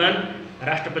स्वाभिमान,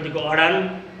 राष्ट्रपतिको अडान,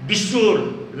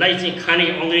 विश्वलाई चाहिँ खाने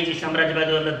अङ्ग्रेजी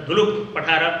साम्राज्यवादीहरूलाई धुलुक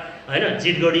पठाएर होइन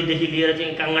जितगढीदेखि लिएर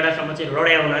चाहिँ काङ्गडासम्म चाहिँ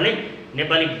लडाइ हुनाले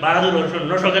नेपाली बहादुरहरूसँग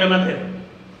नसकेर मात्रै हो।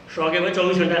 सके भए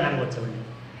 24 घण्टा खानु खोज्छ भने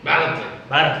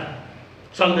भारत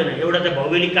सक्दैन। एउटा त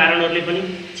भौगोलिक कारणहरूले पनि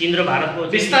चीन र भारतको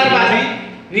विस्तारवादी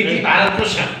नीति भारतको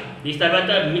छ। विस्तारवाद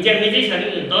त मिचै छ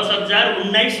नि।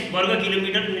 10,019 वर्ग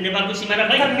किलोमिटर नेपालको सिमाना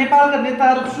खै। नेपालका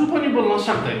नेताहरू सु पनि बोल्न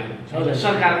सक्दैन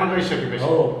सरकारमा गइसकेपछि।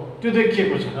 हो, त्यो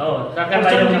देखिएको छ। हो, सरकार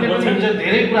बाहिर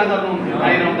धेरै कुरा गर्नुहुन्थ्यो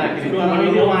बाहिर आउँदाखेरि, तर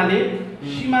अहिले उहाँले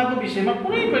सीमाको विषयमा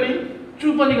कुनै पनि चु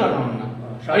पनि गर्नुहुन्न।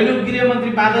 अहिले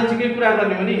गृहमन्त्री बादलजीकै कुरा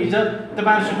गर्ने भने हिजो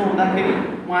तपाईँहरूसँग हुँदाखेरि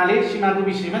उहाँले सीमाको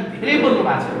विषयमा धेरै बोल्नु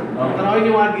भएको छ, तर अहिले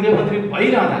उहाँ गृहमन्त्री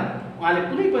भइरहँदा उहाँले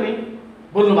कुनै पनि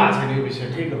बोल्नु भएको छैन यो विषय।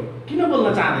 ठिक हो। किन बोल्न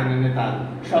चाहँदैन नेताहरू?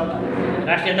 सत्ता,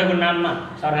 राष्ट्रियताको नाममा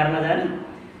सरकारमा जाने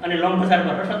अनि लम्पसार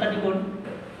गरेर सत्ता टिकाउने,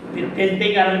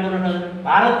 त्यही कारणले बोल्न सक्दैन।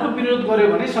 भारतको विरोध गर्यो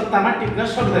भने सत्तामा टिक्न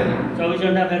सक्दैन। 24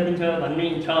 घण्टा गरिदिन्छ भन्ने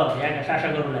छ यहाँका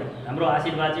शासकहरूलाई। हाम्रो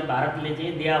आशीर्वाद चाहिँ भारतले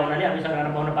चाहिँ दिया हुनाले हामी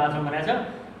सरकारमा पाउन पाउँछौँ भनेको छ।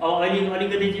 अब अहिले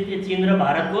अलिकति चाहिँ त्यो चीन र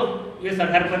भारतको यो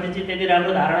सरकारप्रति चाहिँ त्यति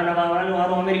राम्रो धारणा नभएको हुनाले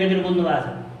उहाँहरू अमेरिकातिर कुद्नु भएको छ।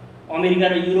 अमेरिका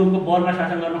र युरोपको बलमा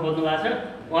शासन गर्न खोज्नु भएको छ।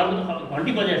 उहाँहरूको त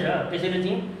घन्टी बजेको छ। त्यसैले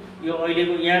चाहिँ यो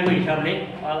अहिलेको यहाँको हिसाबले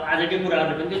आजकै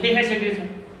कुराहरूले पनि त्यो देखाइसकेको छ।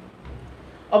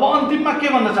 अब अन्तिममा के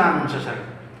भन्न चाहनुहुन्छ सर?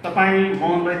 तपाईँ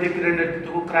मोहन वैद्य किरण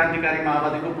नेतृत्वको क्रान्तिकारी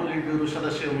माओवादीको पोलिट ब्युरो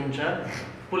सदस्य हुनुहुन्छ।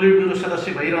 पोलिट ब्युरो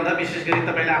सदस्य भइरहँदा विशेष गरी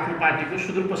तपाईँले आफ्नो पार्टीको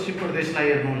सुदूरपश्चिम प्रदेशलाई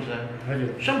हेर्नुहुन्छ। हजुर,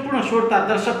 सम्पूर्ण श्रोता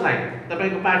दर्शकलाई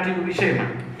तपाईँको पार्टीको विषयमा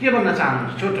के भन्न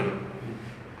चाहनुहुन्छ छोटो?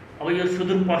 अब यो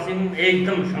सुदूरपश्चिम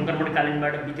एकदम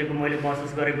सङ्क्रमणकालीनबाट बितेको मैले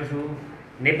महसुस गरेको छु।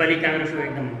 नेपाली काङ्ग्रेसको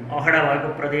एकदम अखडा भएको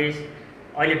प्रदेश,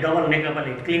 अहिले डबल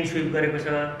नेकपाले क्लिन स्विप गरेको छ।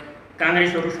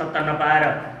 काङ्ग्रेसहरू सत्ता नपाएर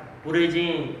पुरै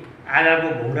चाहिँ आगाको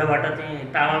घुम्राबाट चाहिँ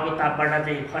तावाको तापबाट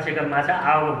चाहिँ खसेका माछा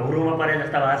आगोको घुरोमा परे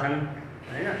जस्ता भएको छन्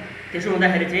होइन। त्यसो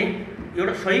हुँदाखेरि चाहिँ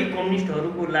एउटा सही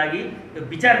कम्युनिस्टहरूको लागि त्यो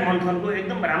विचार मन्थनको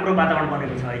एकदम राम्रो वातावरण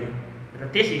बनेको छ अहिले। र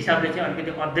त्यस हिसाबले चाहिँ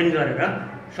अलिकति अध्ययन गरेर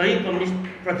सही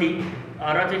कम्युनिस्टप्रति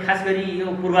र चाहिँ खास गरी यो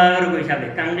पूर्वाग्रहको हिसाबले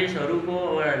काङ्ग्रेसहरूको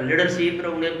लिडरसिप र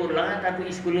उनीहरूको लगातारको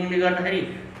स्कुलिङले गर्दाखेरि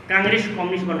काङ्ग्रेस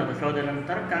कम्युनिस्ट बन्न त सक्दैनन्,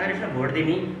 तर काङ्ग्रेसलाई भोट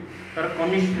दिने तर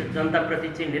कम्युनिस्ट जनताप्रति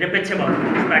चाहिँ निरपेक्ष भएको,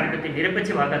 कम्युनिस्ट पार्टीप्रति निरपेक्ष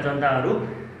भएका जनताहरू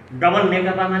डबल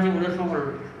नेकपामा चाहिँ उनीहरूसँग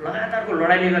लगातारको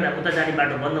लडाइँले गर्दा उता जाने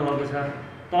बाटो बन्द भएको छ।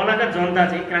 तलका जनता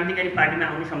चाहिँ क्रान्तिकारी पार्टीमा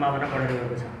आउने सम्भावना बढेर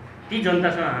गएको छ। ती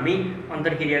जनतासँग हामी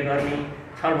अन्तर्क्रिया गर्ने,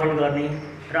 छलफल गर्ने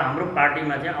र हाम्रो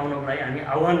पार्टीमा चाहिँ आउनको लागि हामी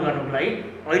आह्वान गर्नको लागि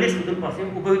अहिले सुदूरपश्चिम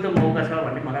उपयुक्त मौका छ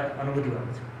भन्ने मलाई अनुभूति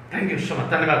भएको छ। Thank you so much.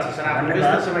 धन्यवाद छ सर। आफ्नो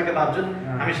व्यस्त समयका बावजुद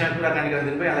हामीसँग कुराकानी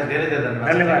गरिदिनु भयो, यहाँलाई धेरै धेरै धन्यवाद।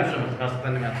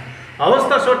 धन्यवाद। हवस्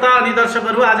त श्रोता अनि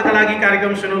दर्शकहरू, आजका लागि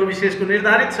कार्यक्रम सुनौलो विशेषको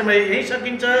निर्धारित समय यही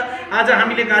सकिन्छ। आज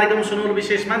हामीले कार्यक्रम सुनौलो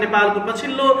विशेषमा नेपालको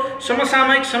पछिल्लो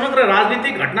समसामयिक समग्र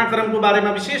राजनीतिक घटनाक्रमको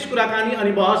बारेमा विशेष कुराकानी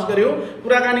अनि बहस गर्यौँ।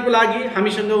 कुराकानीको लागि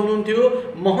हामीसँग हुनुहुन्थ्यो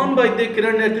मोहन वैद्य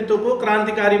किरण नेतृत्वको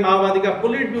क्रान्तिकारी माओवादीका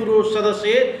पोलिट ब्युरो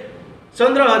सदस्य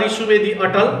चन्द्र सुवेदी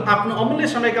अटल। आफ्नो अमूल्य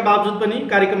समयका बावजुद पनि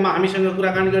कार्यक्रममा हामीसँग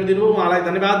कुराकानी गरिदिनु भयो, उहाँलाई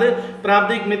धन्यवाद।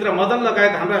 प्राविधिक मित्र मदन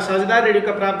लगायत हाम्रा साझेदार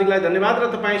रेडियोका प्राविधिकलाई धन्यवाद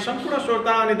र तपाईँ सम्पूर्ण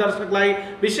श्रोता अनि दर्शकलाई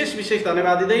विशेष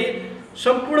धन्यवाद दिँदै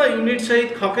सम्पूर्ण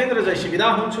युनिटसहित खकेन्द्र जैसी बिदा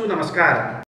हुन्छु। नमस्कार।